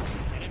 shit.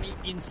 Enemy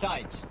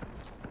inside.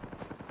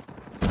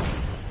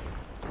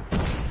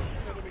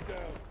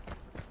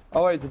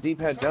 Oh wait, the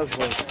D-pad does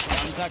work.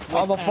 Contact with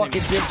I'm a enemy.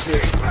 fucking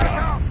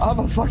dipshit. I'm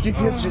a fucking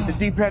dipshit. The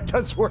D-pad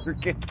does work.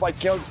 It's my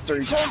kill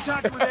streak.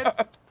 Contact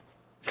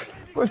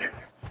with it.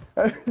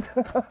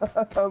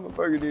 I'm a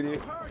fucking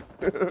idiot.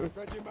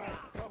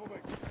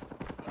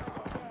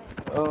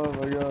 Oh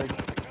my god.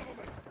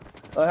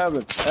 I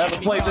haven't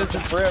played this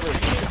in forever.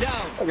 Enemy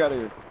down. I got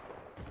here.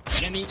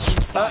 Enemy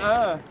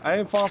inside. I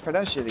ain't falling for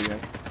that shit again.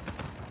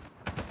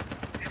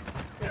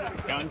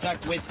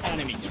 Contact with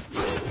enemy.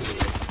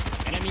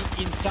 Enemy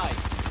inside.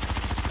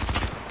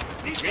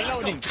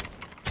 Reloading.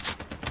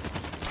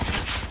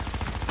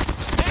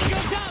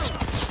 Tango down.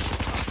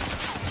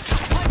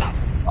 Climb up.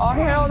 Oh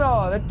hell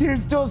no! That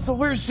dude's doing some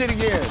weird shit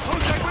again.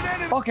 Contact with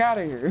enemy. Fuck out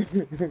of here.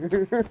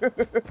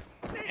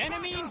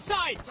 Enemy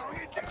inside.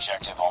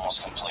 Objective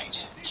almost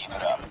complete. Keep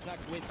it up.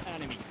 Contact with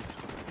enemy.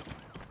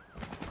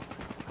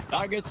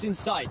 Targets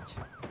inside.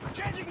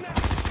 Changing mag.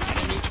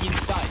 Enemy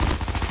inside.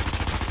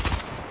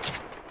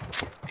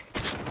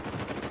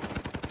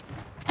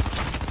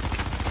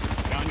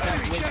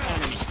 Contact with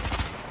enemy.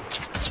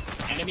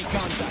 Enemy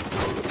contact.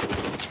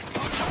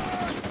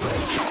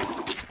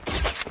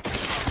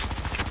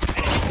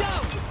 Enemy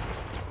down.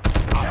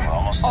 We're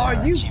almost Oh,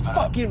 there. you Keep it up.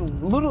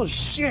 fucking little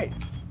shit.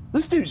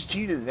 This dude's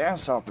cheated his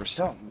ass off or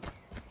something.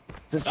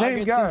 It's the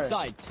same Targets guy.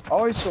 inside.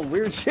 Always some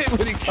weird shit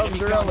when he comes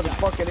Enemy around with his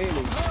contact. fucking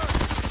aiming.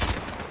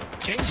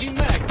 Changing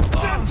mag.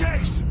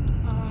 Semtex.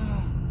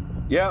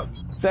 Yep,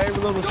 same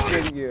little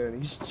shit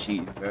again. He's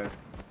cheating, man.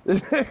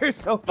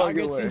 There's no fucking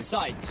Targets way.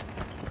 inside.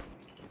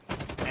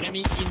 Enemy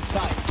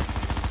inside.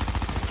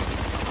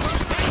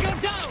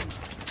 Tango down.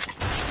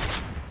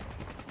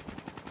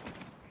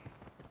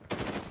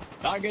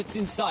 Targets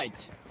inside.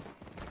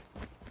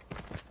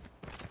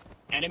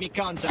 Enemy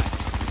contact.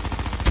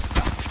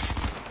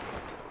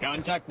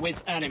 Contact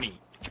with enemy.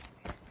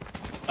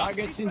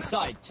 Targets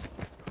inside.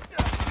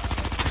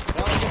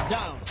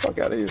 down. Fuck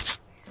out of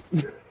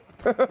here.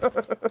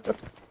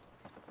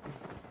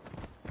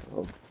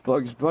 Oh,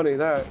 Bugs Bunny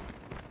that.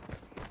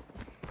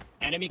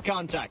 Enemy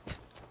contact.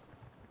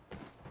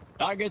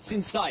 Targets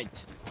in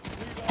sight.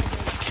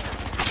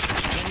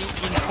 Enemy in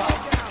sight.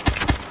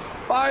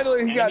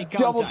 Finally, he got Enemy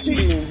double contact.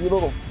 teamed, you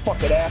little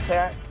fucking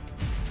asshat.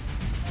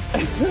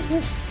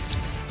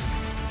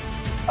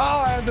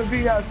 Oh, I have the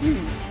VIP.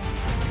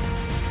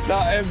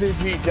 Not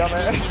MVP,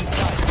 dumbass. In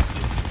sight.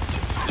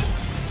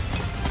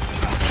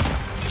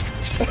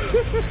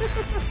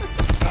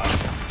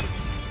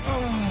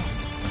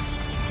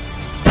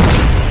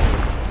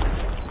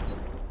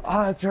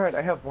 Ah, that's right,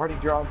 I have party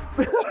drum.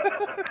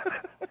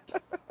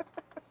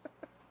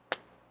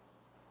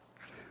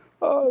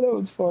 Oh, that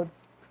was fun.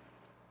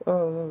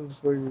 Oh, that was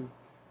fucking...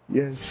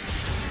 Yes.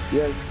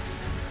 Yes.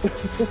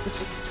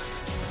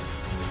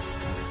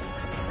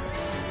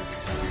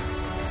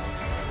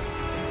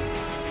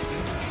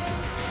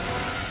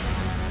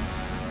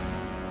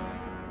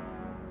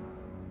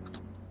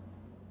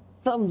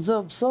 Thumbs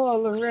ups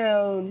all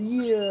around,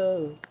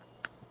 yeah.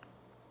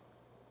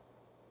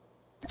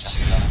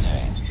 Just another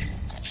day.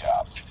 Good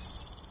job.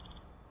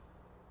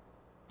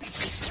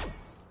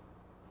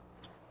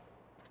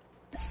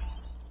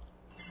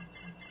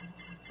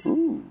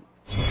 Ooh.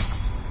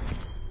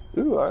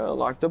 Ooh, I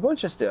unlocked a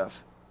bunch of stuff.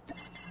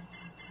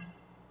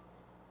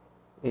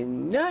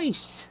 And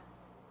nice.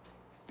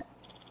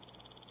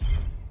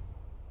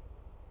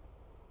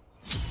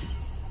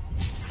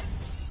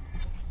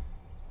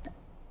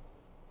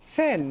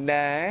 Very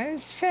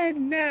nice, very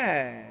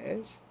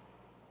nice.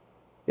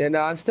 Yeah, no,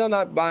 I'm still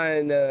not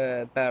buying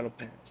Battle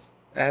Pass.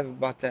 I haven't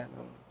bought that in a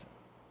long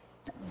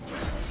time.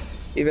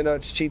 Even though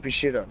it's cheap as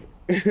shit on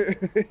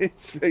it.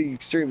 It's very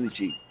extremely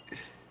cheap.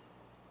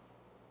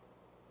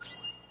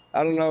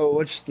 I don't know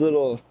which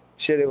little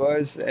shit it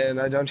was, and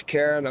I don't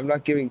care, and I'm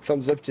not giving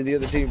thumbs up to the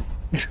other team.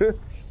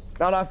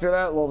 Not after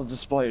that little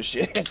display of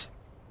shit.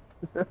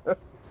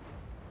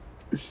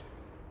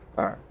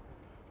 Alright.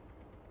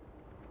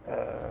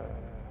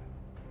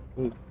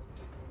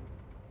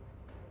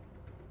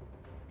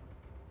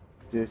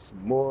 Do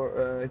some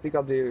more, I think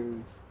I'll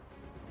do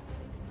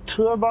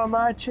turbo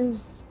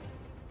matches.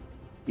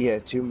 Yeah,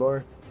 2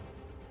 more.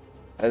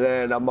 And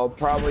then I'm gonna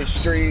probably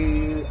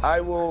stream,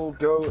 I will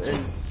go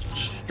and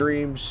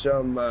stream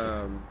some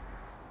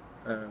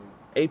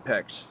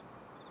Apex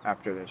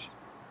after this.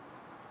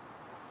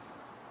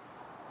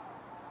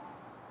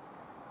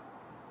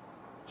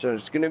 So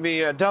it's gonna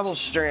be a double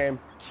stream.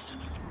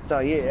 So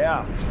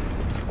yeah.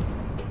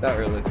 Not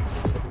really.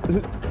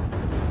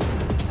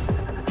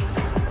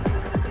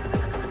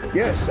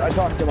 Yes, I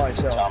talk to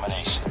myself.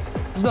 Domination.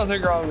 There's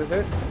nothing wrong with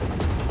it.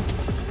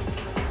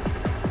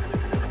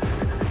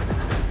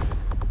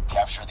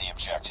 Capture the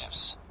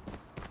objectives.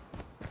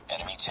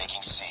 Enemy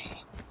taking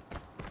C.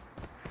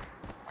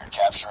 We're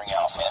capturing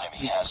Alpha.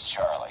 Enemy has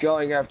Charlie.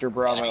 Going after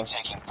Bravo. Enemy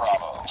taking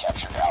Bravo.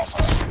 Captured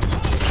Alpha.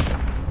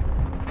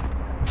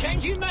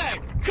 Changing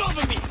mag.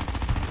 Cover me.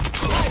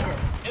 Driver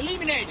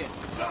eliminated.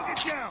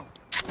 Target down.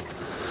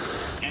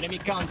 Enemy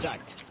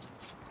contact.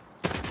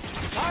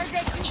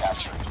 Targets in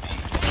Capturing B.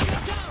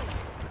 down.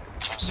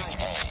 Losing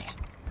A.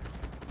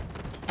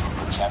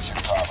 We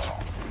captured Bravo.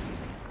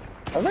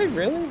 Are they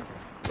really?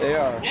 They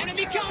are.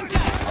 Enemy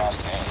contact.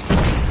 Lost A.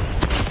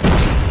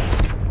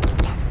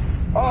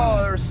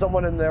 Oh, there's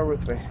someone in there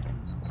with me.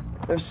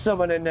 There's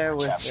someone in there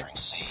with me. Capturing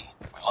C.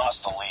 We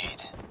lost the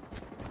lead.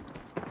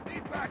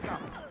 Need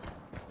backup.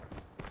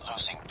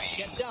 Losing B.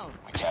 Get down.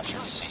 We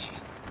captured C.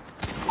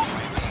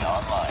 UAV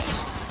online.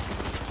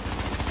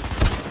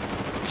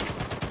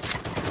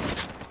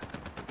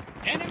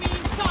 Enemy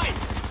in sight.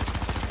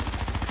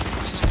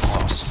 It's too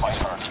close. Fight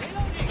harder.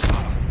 Reloading.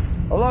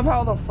 I love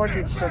how the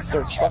fucking shit starts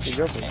fucking Captured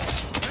jumping. A.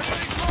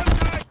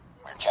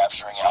 We're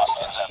capturing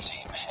Alpha. Heads up,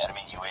 team.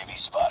 Enemy UAV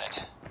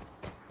spotted.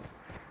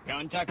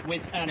 Contact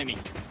with enemy.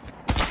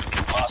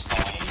 Lost the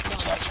lead.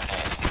 Captured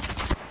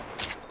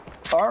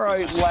A.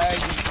 Alright, lag.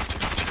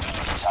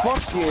 Tied Fuck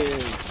for the you.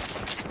 lead.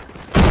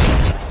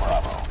 Captured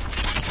Bravo.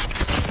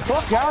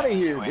 Fuck out of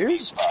here, UAV dude.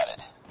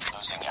 spotted.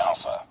 Losing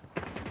Alpha.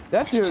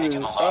 That dude taken is.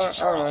 the loss,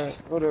 Charlie. Alright,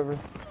 whatever.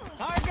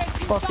 Targets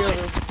in Fuck sight.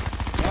 ever.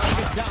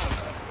 Target down.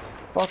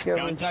 Fuck ever.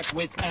 Contact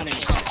with enemy.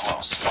 Too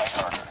close. Fight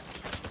harder.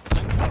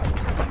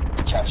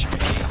 Captured B.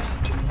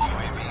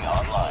 UAV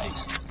online.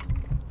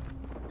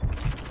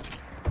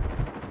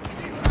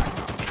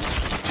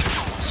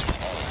 Losing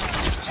A.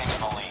 Taking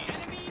the lead.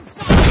 Enemy in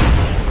sight.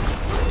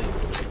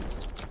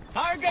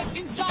 Targets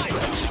in sight.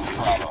 Losing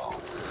Bravo.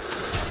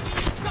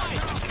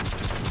 Sight.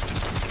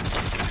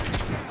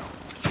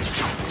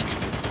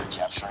 We're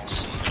capturing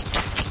C.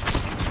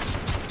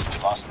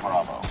 Lost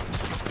Bravo.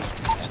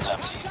 Heads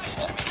up, team.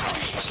 Enemy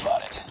UAV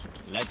spotted.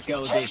 Let's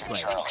go this Captured way.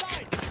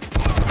 Charlie.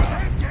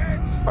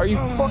 Are you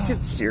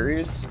fucking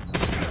serious?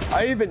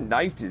 I even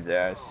knifed his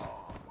ass.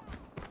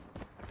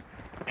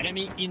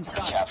 Enemy in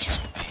sight.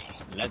 Captured B.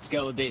 Let's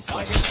go this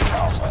way. Losing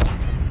Alpha.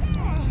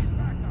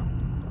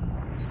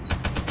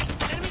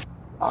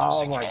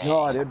 Oh my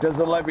god, it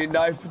doesn't let me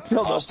knife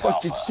until the Lost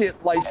fucking Alpha.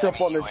 shit lights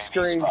up on the Enemy UAV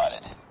screen.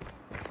 spotted.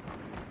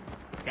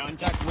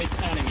 Contact with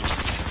enemy.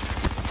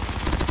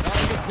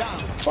 Target down.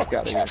 Fuck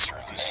out of here.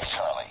 Capturing losing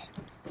Charlie.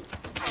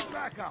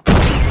 Back up.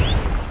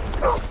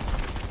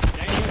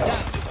 Tango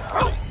down.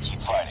 Hurting.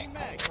 Keep fighting.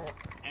 Mag.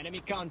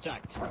 Enemy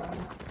contact.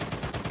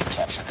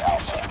 Captured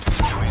Alpha.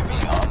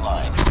 UAV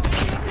online.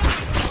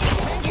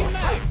 Changing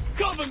mag.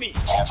 Cover me.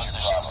 All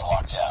positions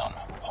locked down.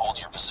 Hold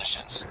your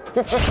positions.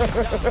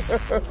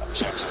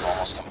 Objective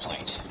almost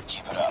complete.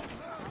 Keep it up.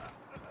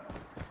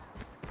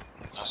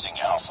 Losing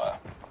Alpha.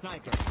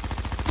 Sniper.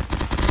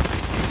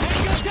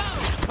 Tango down.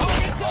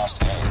 Target down.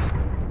 Lost A.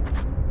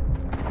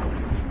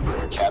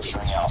 We're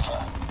capturing Alpha.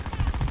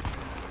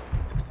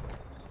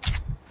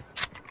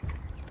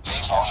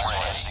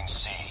 Napalm losing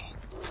C.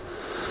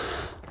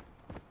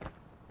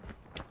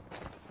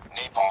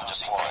 Napalm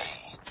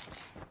deployed.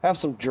 Have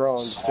some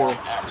drones too. Swarm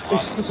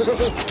activating C.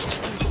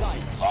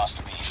 Inside.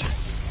 Lost B.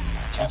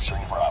 We're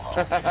capturing Bravo.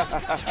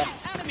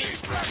 Enemy.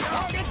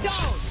 Target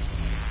down.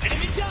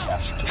 Enemy down.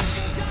 Capturing C.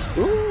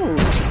 Ooh,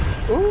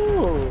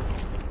 ooh.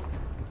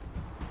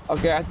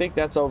 Okay, I think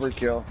that's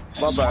overkill.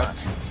 My Nice bad. work.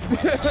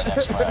 Ready for the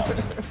next round.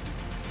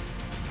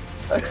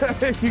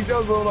 He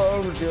goes a little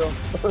overkill.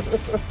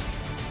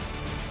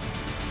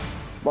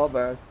 My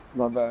bad.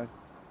 My bad.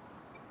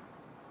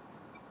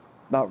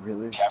 Not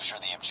really. Capture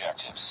the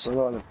objectives. I don't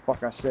know why the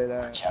fuck I say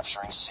that.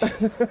 Capturing C.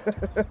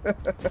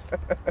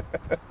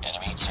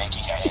 Enemy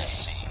taking A and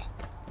C.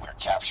 We're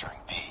capturing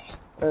B.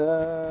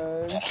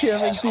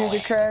 Coming to the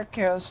crack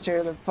house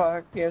to the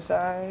park, yes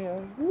I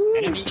am. Woo.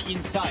 Enemy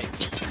in sight.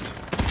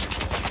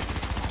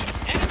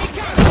 Enemy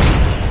gun.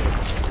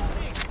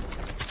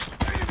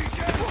 Enemy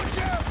gun. Watch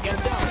out. Get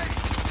down.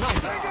 Sniper.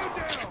 Tango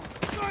down.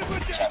 Sniper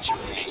down. Capture B.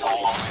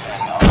 Hold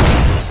standing up.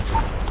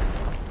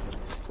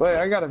 Wait,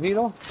 I got a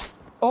Vito?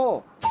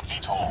 Oh,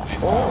 VTOL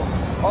inbound.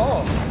 oh,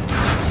 oh.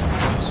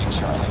 Losing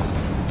Charlie.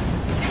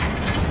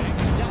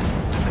 Down.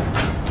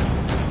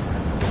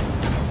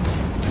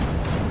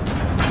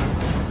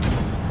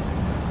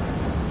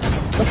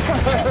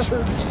 This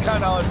is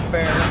kind of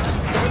unfair.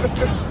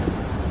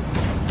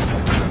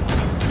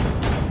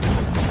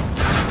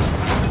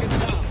 Target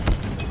down.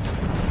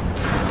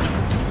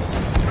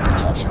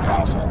 Captured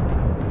Alpha.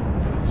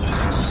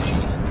 Losing C.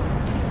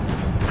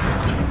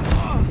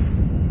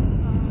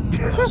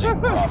 Losing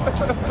Bravo.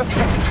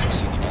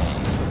 Losing A.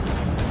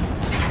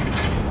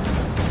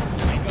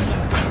 Tango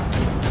down.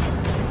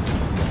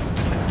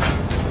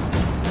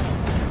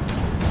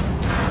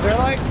 They're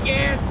like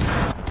ants.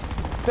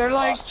 They're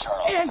like Lost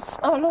Charlie. ants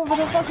all over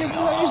the fucking place.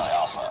 Lost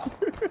Alpha.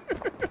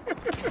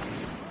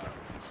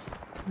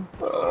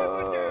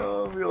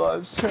 Oh, we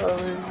lost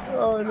Charlie.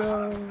 Oh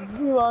no,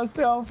 we lost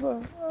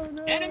Alpha. Oh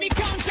no. Enemy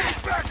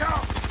contact. Back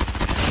up.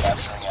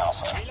 Capturing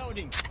Alpha.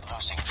 Reloading.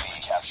 Losing B.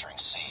 Capturing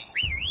C.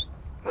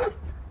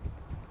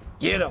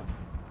 Get him.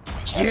 We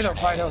Get captured him, A.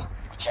 Fido.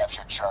 We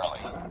captured Charlie.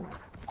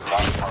 We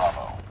lost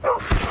Bravo.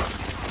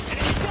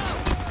 Enemy down.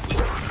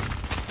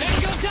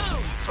 Tango down.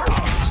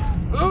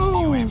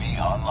 Ooh, UAV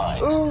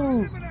online.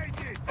 ooh,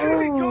 Eliminated.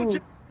 Enemy ooh,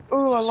 contact.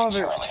 ooh, I love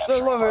it. I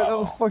love it. That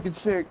was fucking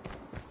sick.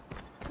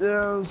 Yeah,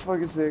 that was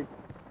fucking sick.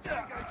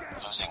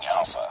 Losing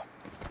Alpha.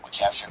 We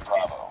captured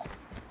Bravo.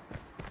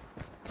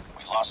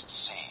 We lost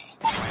C.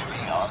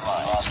 UAV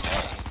online. Lost A.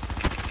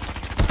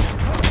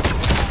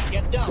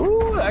 Get down.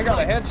 Ooh, I got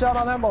a headshot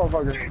on that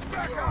motherfucker. Get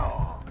back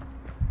up.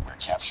 We're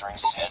capturing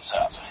C. Heads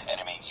up.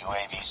 Enemy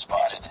UAV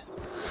spotted.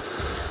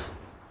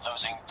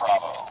 Losing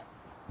Bravo.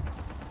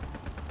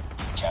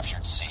 We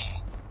captured C.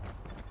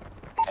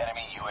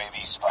 Enemy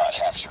UAV spot.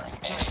 Capturing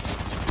A.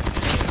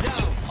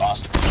 Down.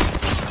 Lost B.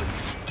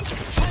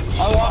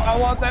 I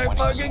want that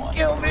fucking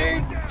kill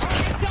me.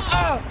 Target down.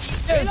 Ah,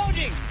 yes.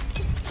 Reloading.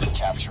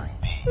 Capturing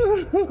B.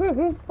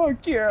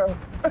 Fuck yeah.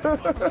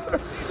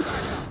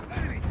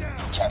 Enemy down.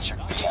 Captured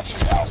B.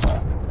 Captured Alpha.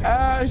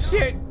 Ah,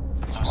 shit.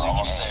 Losing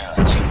almost there.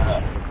 Keep it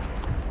up.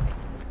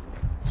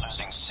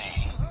 Losing C.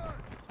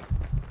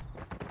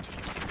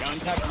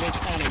 Contact with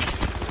enemy.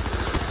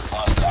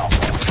 Lost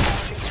Alpha.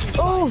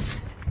 Oh,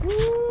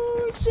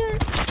 ooh,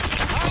 shit.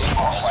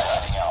 Swarm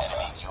landing Alpha.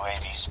 Enemy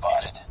UAV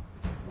spotted.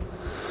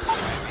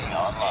 UAV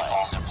online.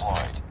 All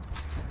deployed.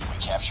 We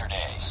captured A.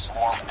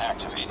 Swarm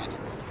activated.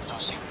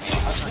 Losing B.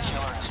 Hunter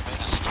killer has been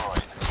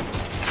destroyed.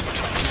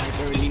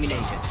 Sniper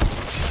eliminated.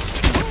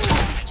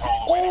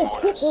 Total awaiting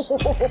orders.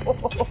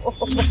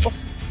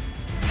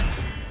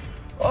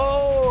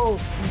 Oh,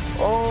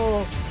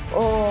 oh,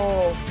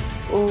 oh,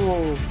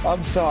 oh.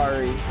 I'm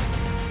sorry.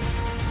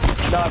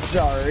 Not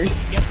sorry.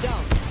 Get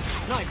down.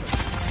 Sniper.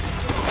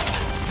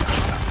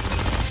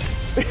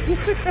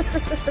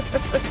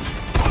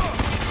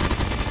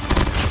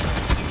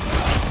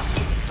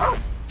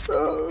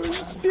 Oh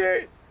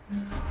shit.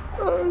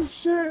 Oh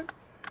shit.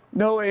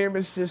 No aim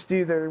assist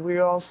either. We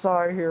all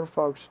saw it here,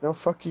 folks. No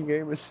fucking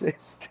aim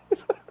assist.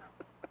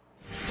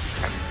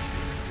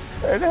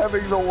 And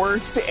having the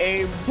worst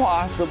aim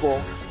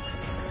possible.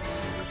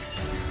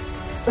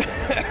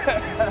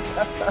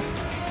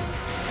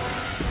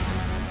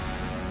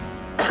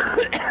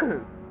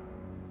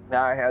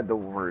 I had the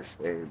worst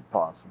aim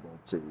possible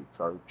too,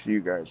 folks.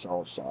 You guys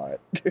all saw it.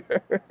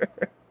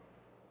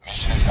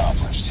 Mission accomplished.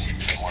 accomplished.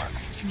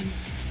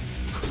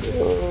 Good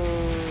work.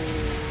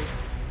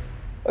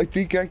 I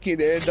think I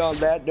can end on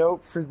that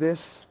note for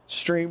this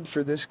stream,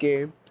 for this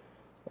game.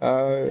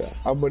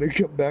 I'm gonna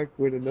come back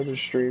with another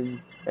stream,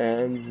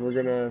 and we're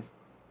gonna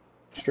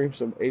stream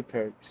some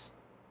Apex.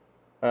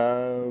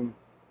 I'm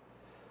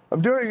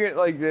doing it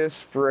like this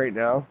for right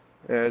now.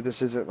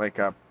 This isn't like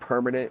a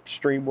permanent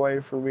stream way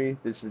for me.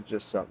 This is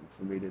just something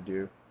for me to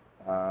do.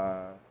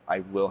 I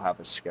will have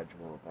a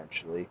schedule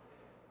eventually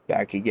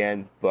back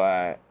again,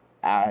 but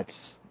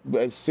as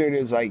soon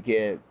as I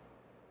get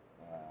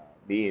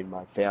me and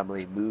my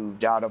family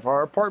moved out of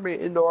our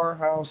apartment into our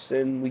house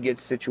and we get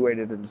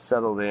situated and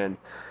settled in,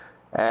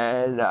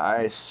 and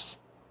I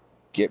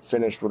get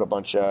finished with a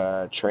bunch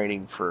of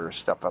training for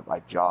stuff at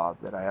my job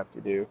that I have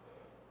to do.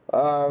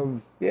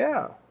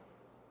 Yeah.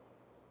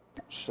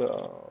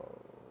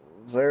 So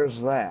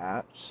there's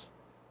that.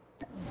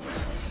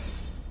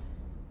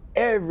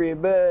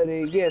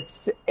 Everybody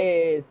gets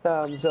a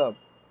thumbs up.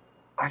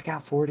 I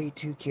got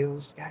 42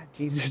 kills. God,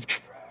 Jesus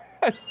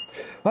Christ.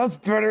 That's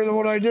better than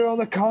what I do on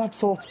the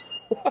console.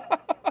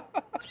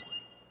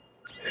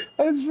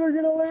 That's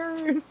freaking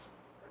hilarious.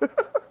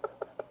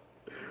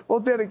 Well,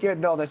 then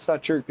again, no, that's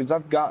not true, because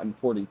I've gotten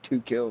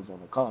 42 kills on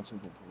the console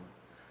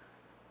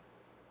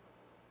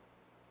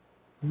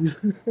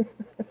before.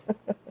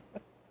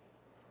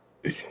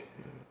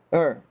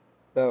 Alright,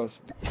 that was...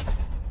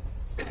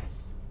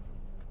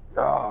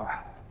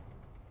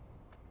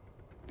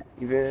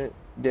 Event,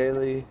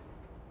 daily,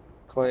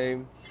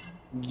 claim,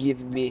 give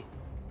me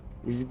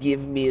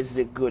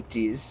the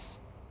goodies.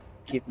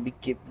 Give me.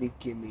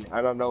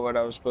 I don't know what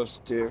I was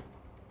supposed to do.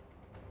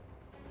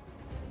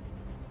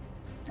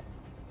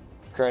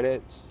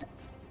 Credits.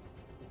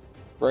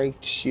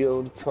 Ranked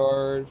shield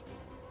card.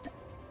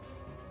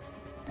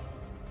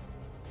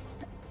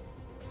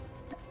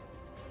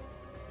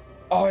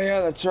 Oh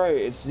yeah, that's right.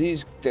 It's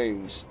these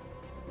things.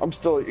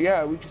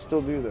 Yeah, we can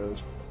still do those.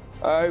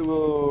 I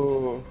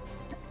will...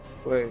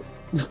 Wait.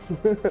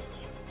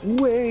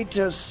 Wait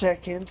a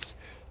second.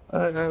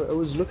 I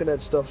was looking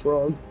at stuff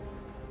wrong.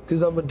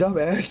 Because I'm a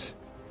dumbass.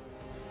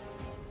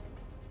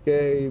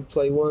 Okay,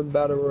 play 1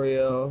 Battle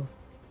Royale.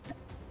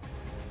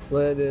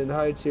 Land in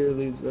high tier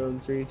lead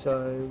zone 3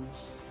 times.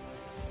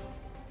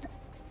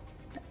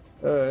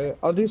 Alright,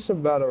 I'll do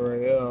some Battle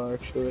Royale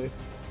actually.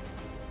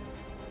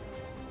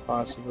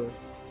 Possibly.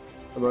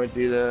 I might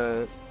do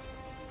that.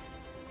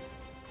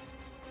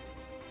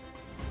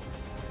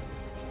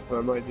 I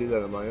might do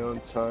that on my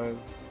own time.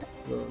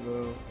 I don't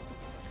know.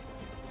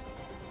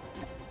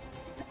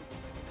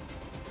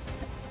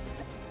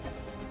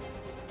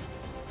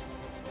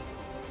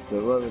 It's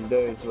 11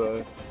 days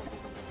left.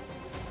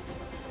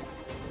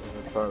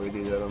 I'll probably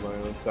do that on my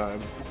own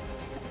time.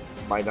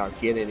 Might not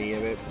get any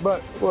of it,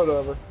 but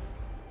whatever.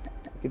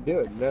 I can do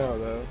it now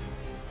though.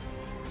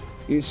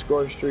 Use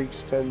score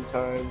streaks 10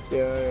 times.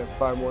 Yeah, I have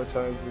 5 more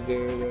times to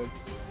do it.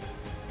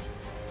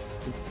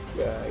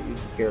 Yeah,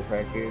 use the care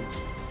package.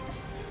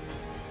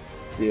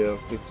 Deal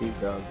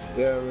 15,000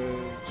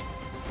 damage.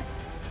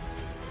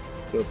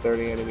 Kill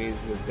 30 enemies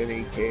with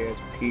any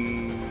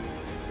KSP.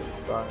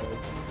 5.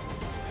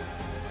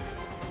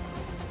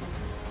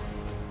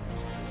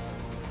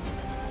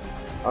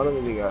 I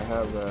don't think I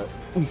have that.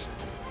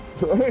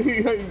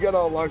 You got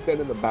all locked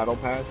in the battle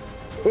pass.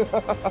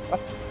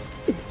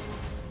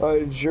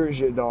 I sure as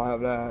shit don't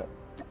have that.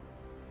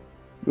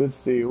 Let's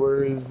see,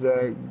 where is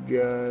that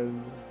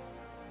gun?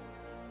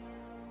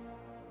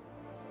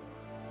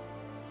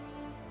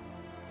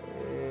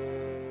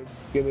 It's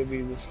gonna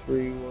be this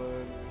free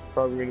one. It's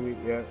probably gonna be,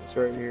 yeah, it's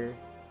right here.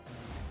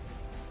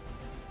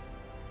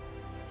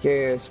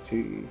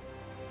 KSP.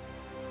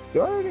 Do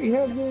I already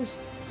have this?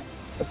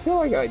 I feel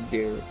like I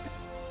do.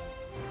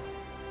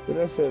 An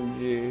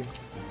SMG.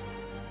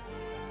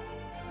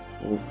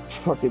 Ooh,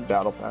 fucking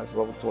battle pass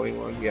level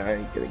 21. Yeah, I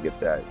ain't gonna get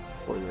that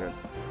for you.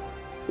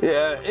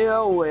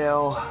 Yeah,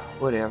 well,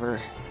 whatever.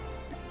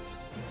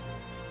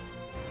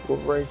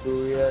 What rank are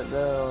we at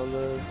now?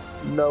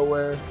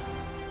 Nowhere.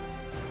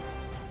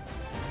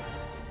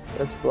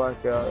 That's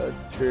blackout,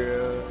 that's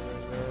trio.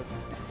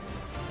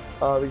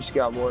 Oh, we just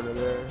got more than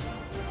there.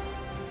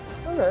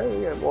 Okay,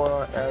 we got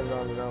more added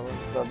on to that one.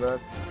 Not bad.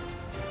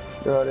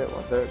 No, I didn't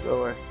want that.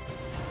 Go away.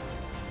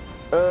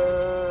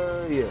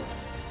 Yeah.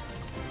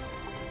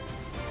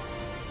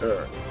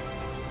 Alright.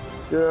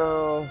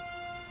 So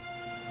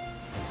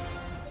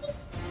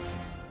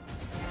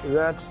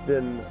that's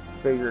been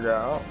figured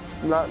out.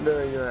 I'm not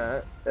doing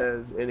that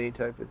as any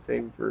type of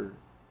thing for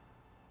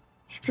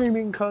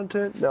streaming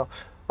content. No.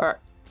 Alright.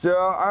 So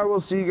I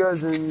will see you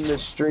guys in the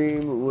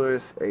stream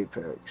with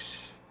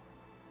Apex.